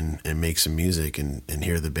soon and make some music and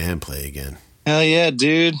hear the band play again. Hell yeah,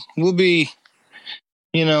 dude. We'll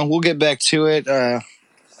get back to it. At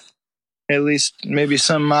least maybe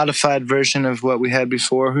some modified version of what we had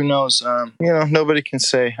before. Who knows? Nobody can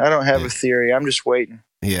say. I don't have a theory. I'm just waiting.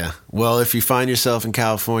 Yeah. Well, if you find yourself in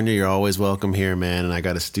California, you're always welcome here, man. And I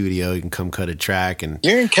got a studio. You can come cut a track. And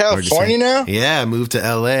you're in California now? Yeah, I moved to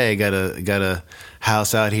LA. Got a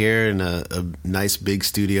house out here and a nice big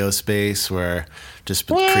studio space where I've just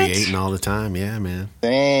been creating all the time. Yeah, man.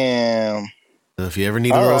 Damn. So if you ever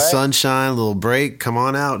need a little sunshine, a little break, come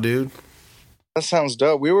on out, dude. That sounds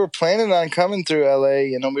dope. We were planning on coming through LA.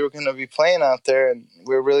 You know, we were going to be playing out there, and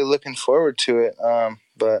we were really looking forward to it.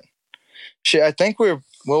 But shit, I think we're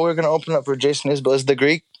going to open up for Jason Isbell. Is The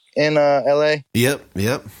Greek in LA? Yep.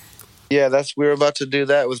 Yeah, we were about to do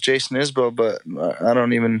that with Jason Isbell, but I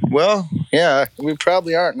don't even. Well, yeah, we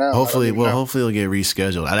probably aren't now. Hopefully it'll get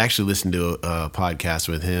rescheduled. I actually listened to a podcast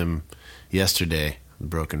with him yesterday, the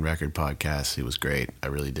Broken Record podcast. It was great. I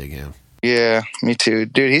really dig him. Yeah, me too.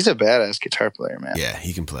 Dude, he's a badass guitar player, man. Yeah,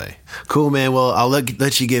 he can play. Cool, man. Well, I'll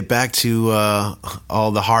let you get back to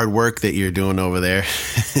all the hard work that you're doing over there.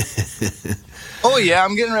 Oh, yeah,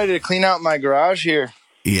 I'm getting ready to clean out my garage here.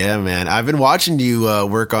 Yeah, man. I've been watching you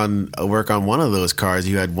work on one of those cars.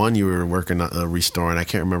 You had one you were working on restoring. I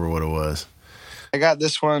can't remember what it was. I got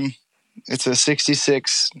this one. It's a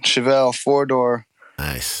 66 Chevelle 4-door.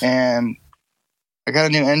 Nice. And I got a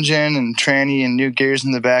new engine and tranny and new gears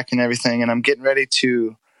in the back and everything, and I'm getting ready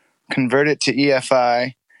to convert it to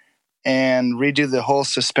EFI and redo the whole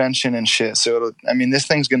suspension and shit. So, this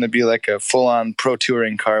thing's going to be like a full-on pro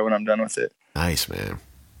touring car when I'm done with it. Nice, man.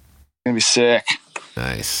 It's going to be sick.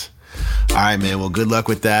 Nice. All right, man. Well, good luck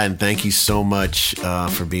with that, and thank you so much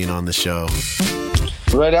for being on the show.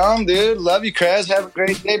 Right on, dude. Love you, Kraz. Have a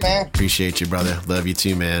great day, man. Appreciate you, brother. Love you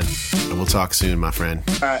too, man. And we'll talk soon, my friend.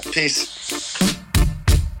 All right, peace.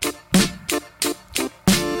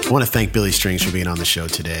 I want to thank Billy Strings for being on the show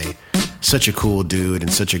today. Such a cool dude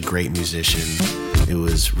and such a great musician. It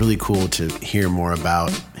was really cool to hear more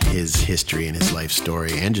about his history and his life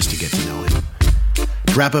story and just to get to know him.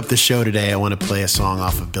 To wrap up the show today, I want to play a song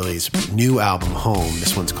off of Billy's new album, Home.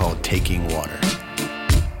 This one's called Taking Water.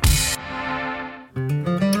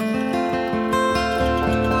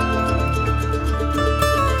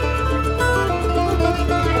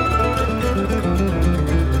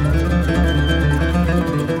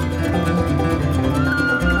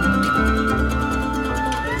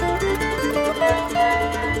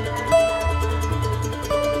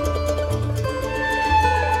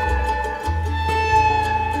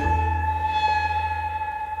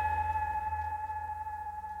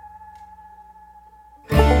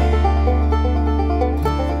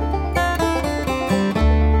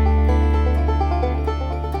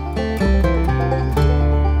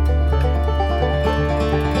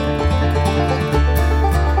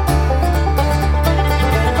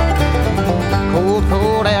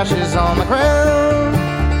 On the ground,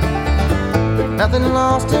 nothing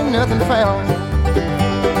lost and nothing found.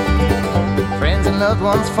 Friends and loved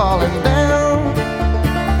ones falling down.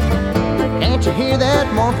 Can't you hear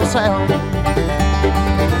that mournful sound?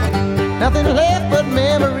 Nothing left but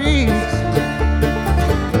memories,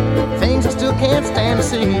 things I still can't stand to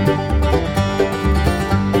see.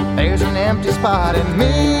 There's an empty spot in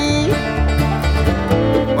me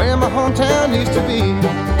where my hometown used to be.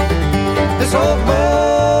 This old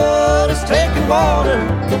boat is taking water,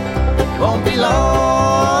 won't be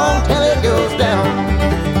long till it goes down.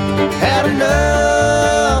 Had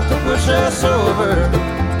enough to push us over,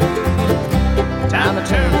 time to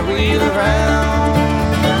turn the wheel around.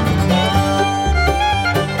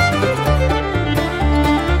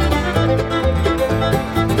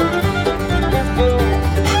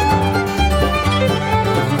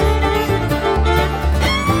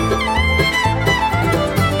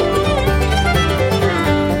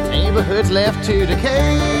 Neighborhoods left to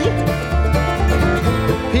decay,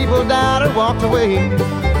 people died or walked away.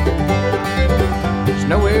 There's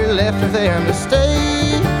nowhere left for them to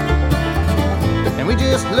stay, and we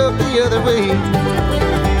just look the other way.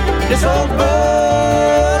 This old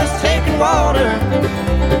boat is taking water,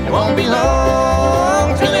 it won't be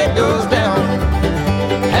long till it goes down.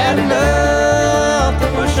 Had enough to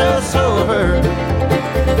push us over,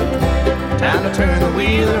 time to turn the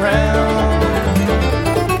wheel around.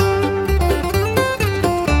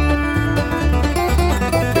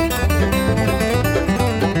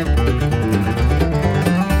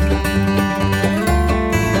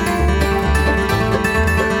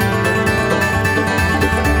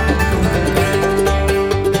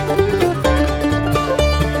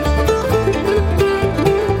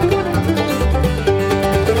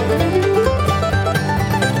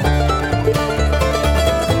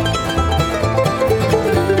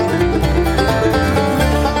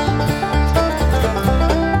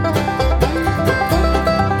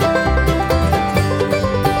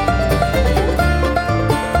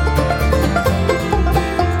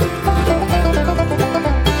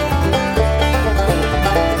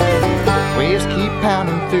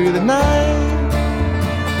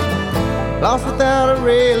 lost without a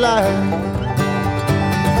red light,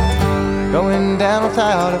 going down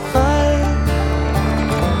without a fight.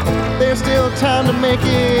 There's still time to make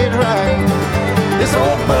it right. This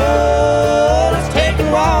old boat is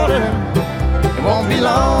taking water. It won't be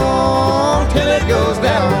long till it goes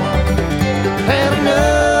down. Had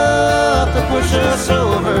enough to push us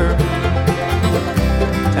over.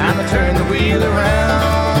 Time to turn the wheel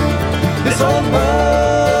around. This old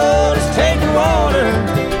boat is taking water.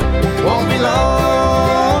 Won't be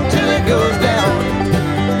long till it goes down.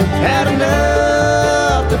 Had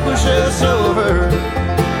enough to push us over.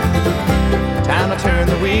 Time to turn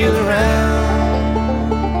the wheel around.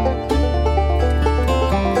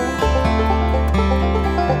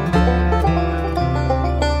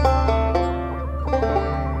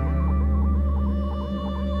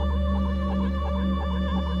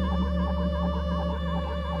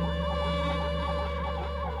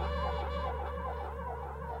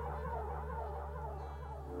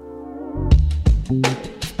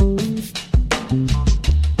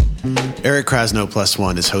 Eric Krasno Plus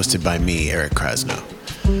One is hosted by me, Eric Krasno.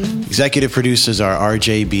 Executive producers are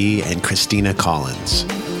RJB and Christina Collins.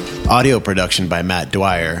 Audio production by Matt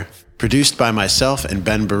Dwyer. Produced by myself and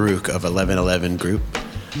Ben Baruch of 1111 Group.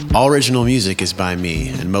 All original music is by me,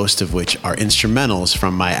 and most of which are instrumentals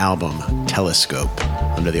from my album, Telescope,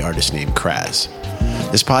 under the artist name Kraz.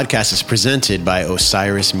 This podcast is presented by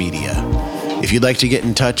Osiris Media. If you'd like to get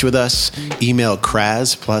in touch with us, email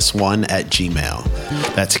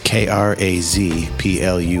krazplus1@gmail. That's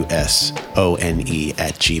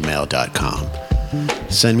KRAZPLUSONE@gmail.com.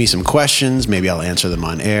 Send me some questions. Maybe I'll answer them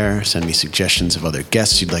on air. Send me suggestions of other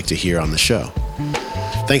guests you'd like to hear on the show.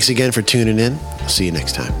 Thanks again for tuning in. I'll see you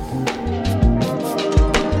next time.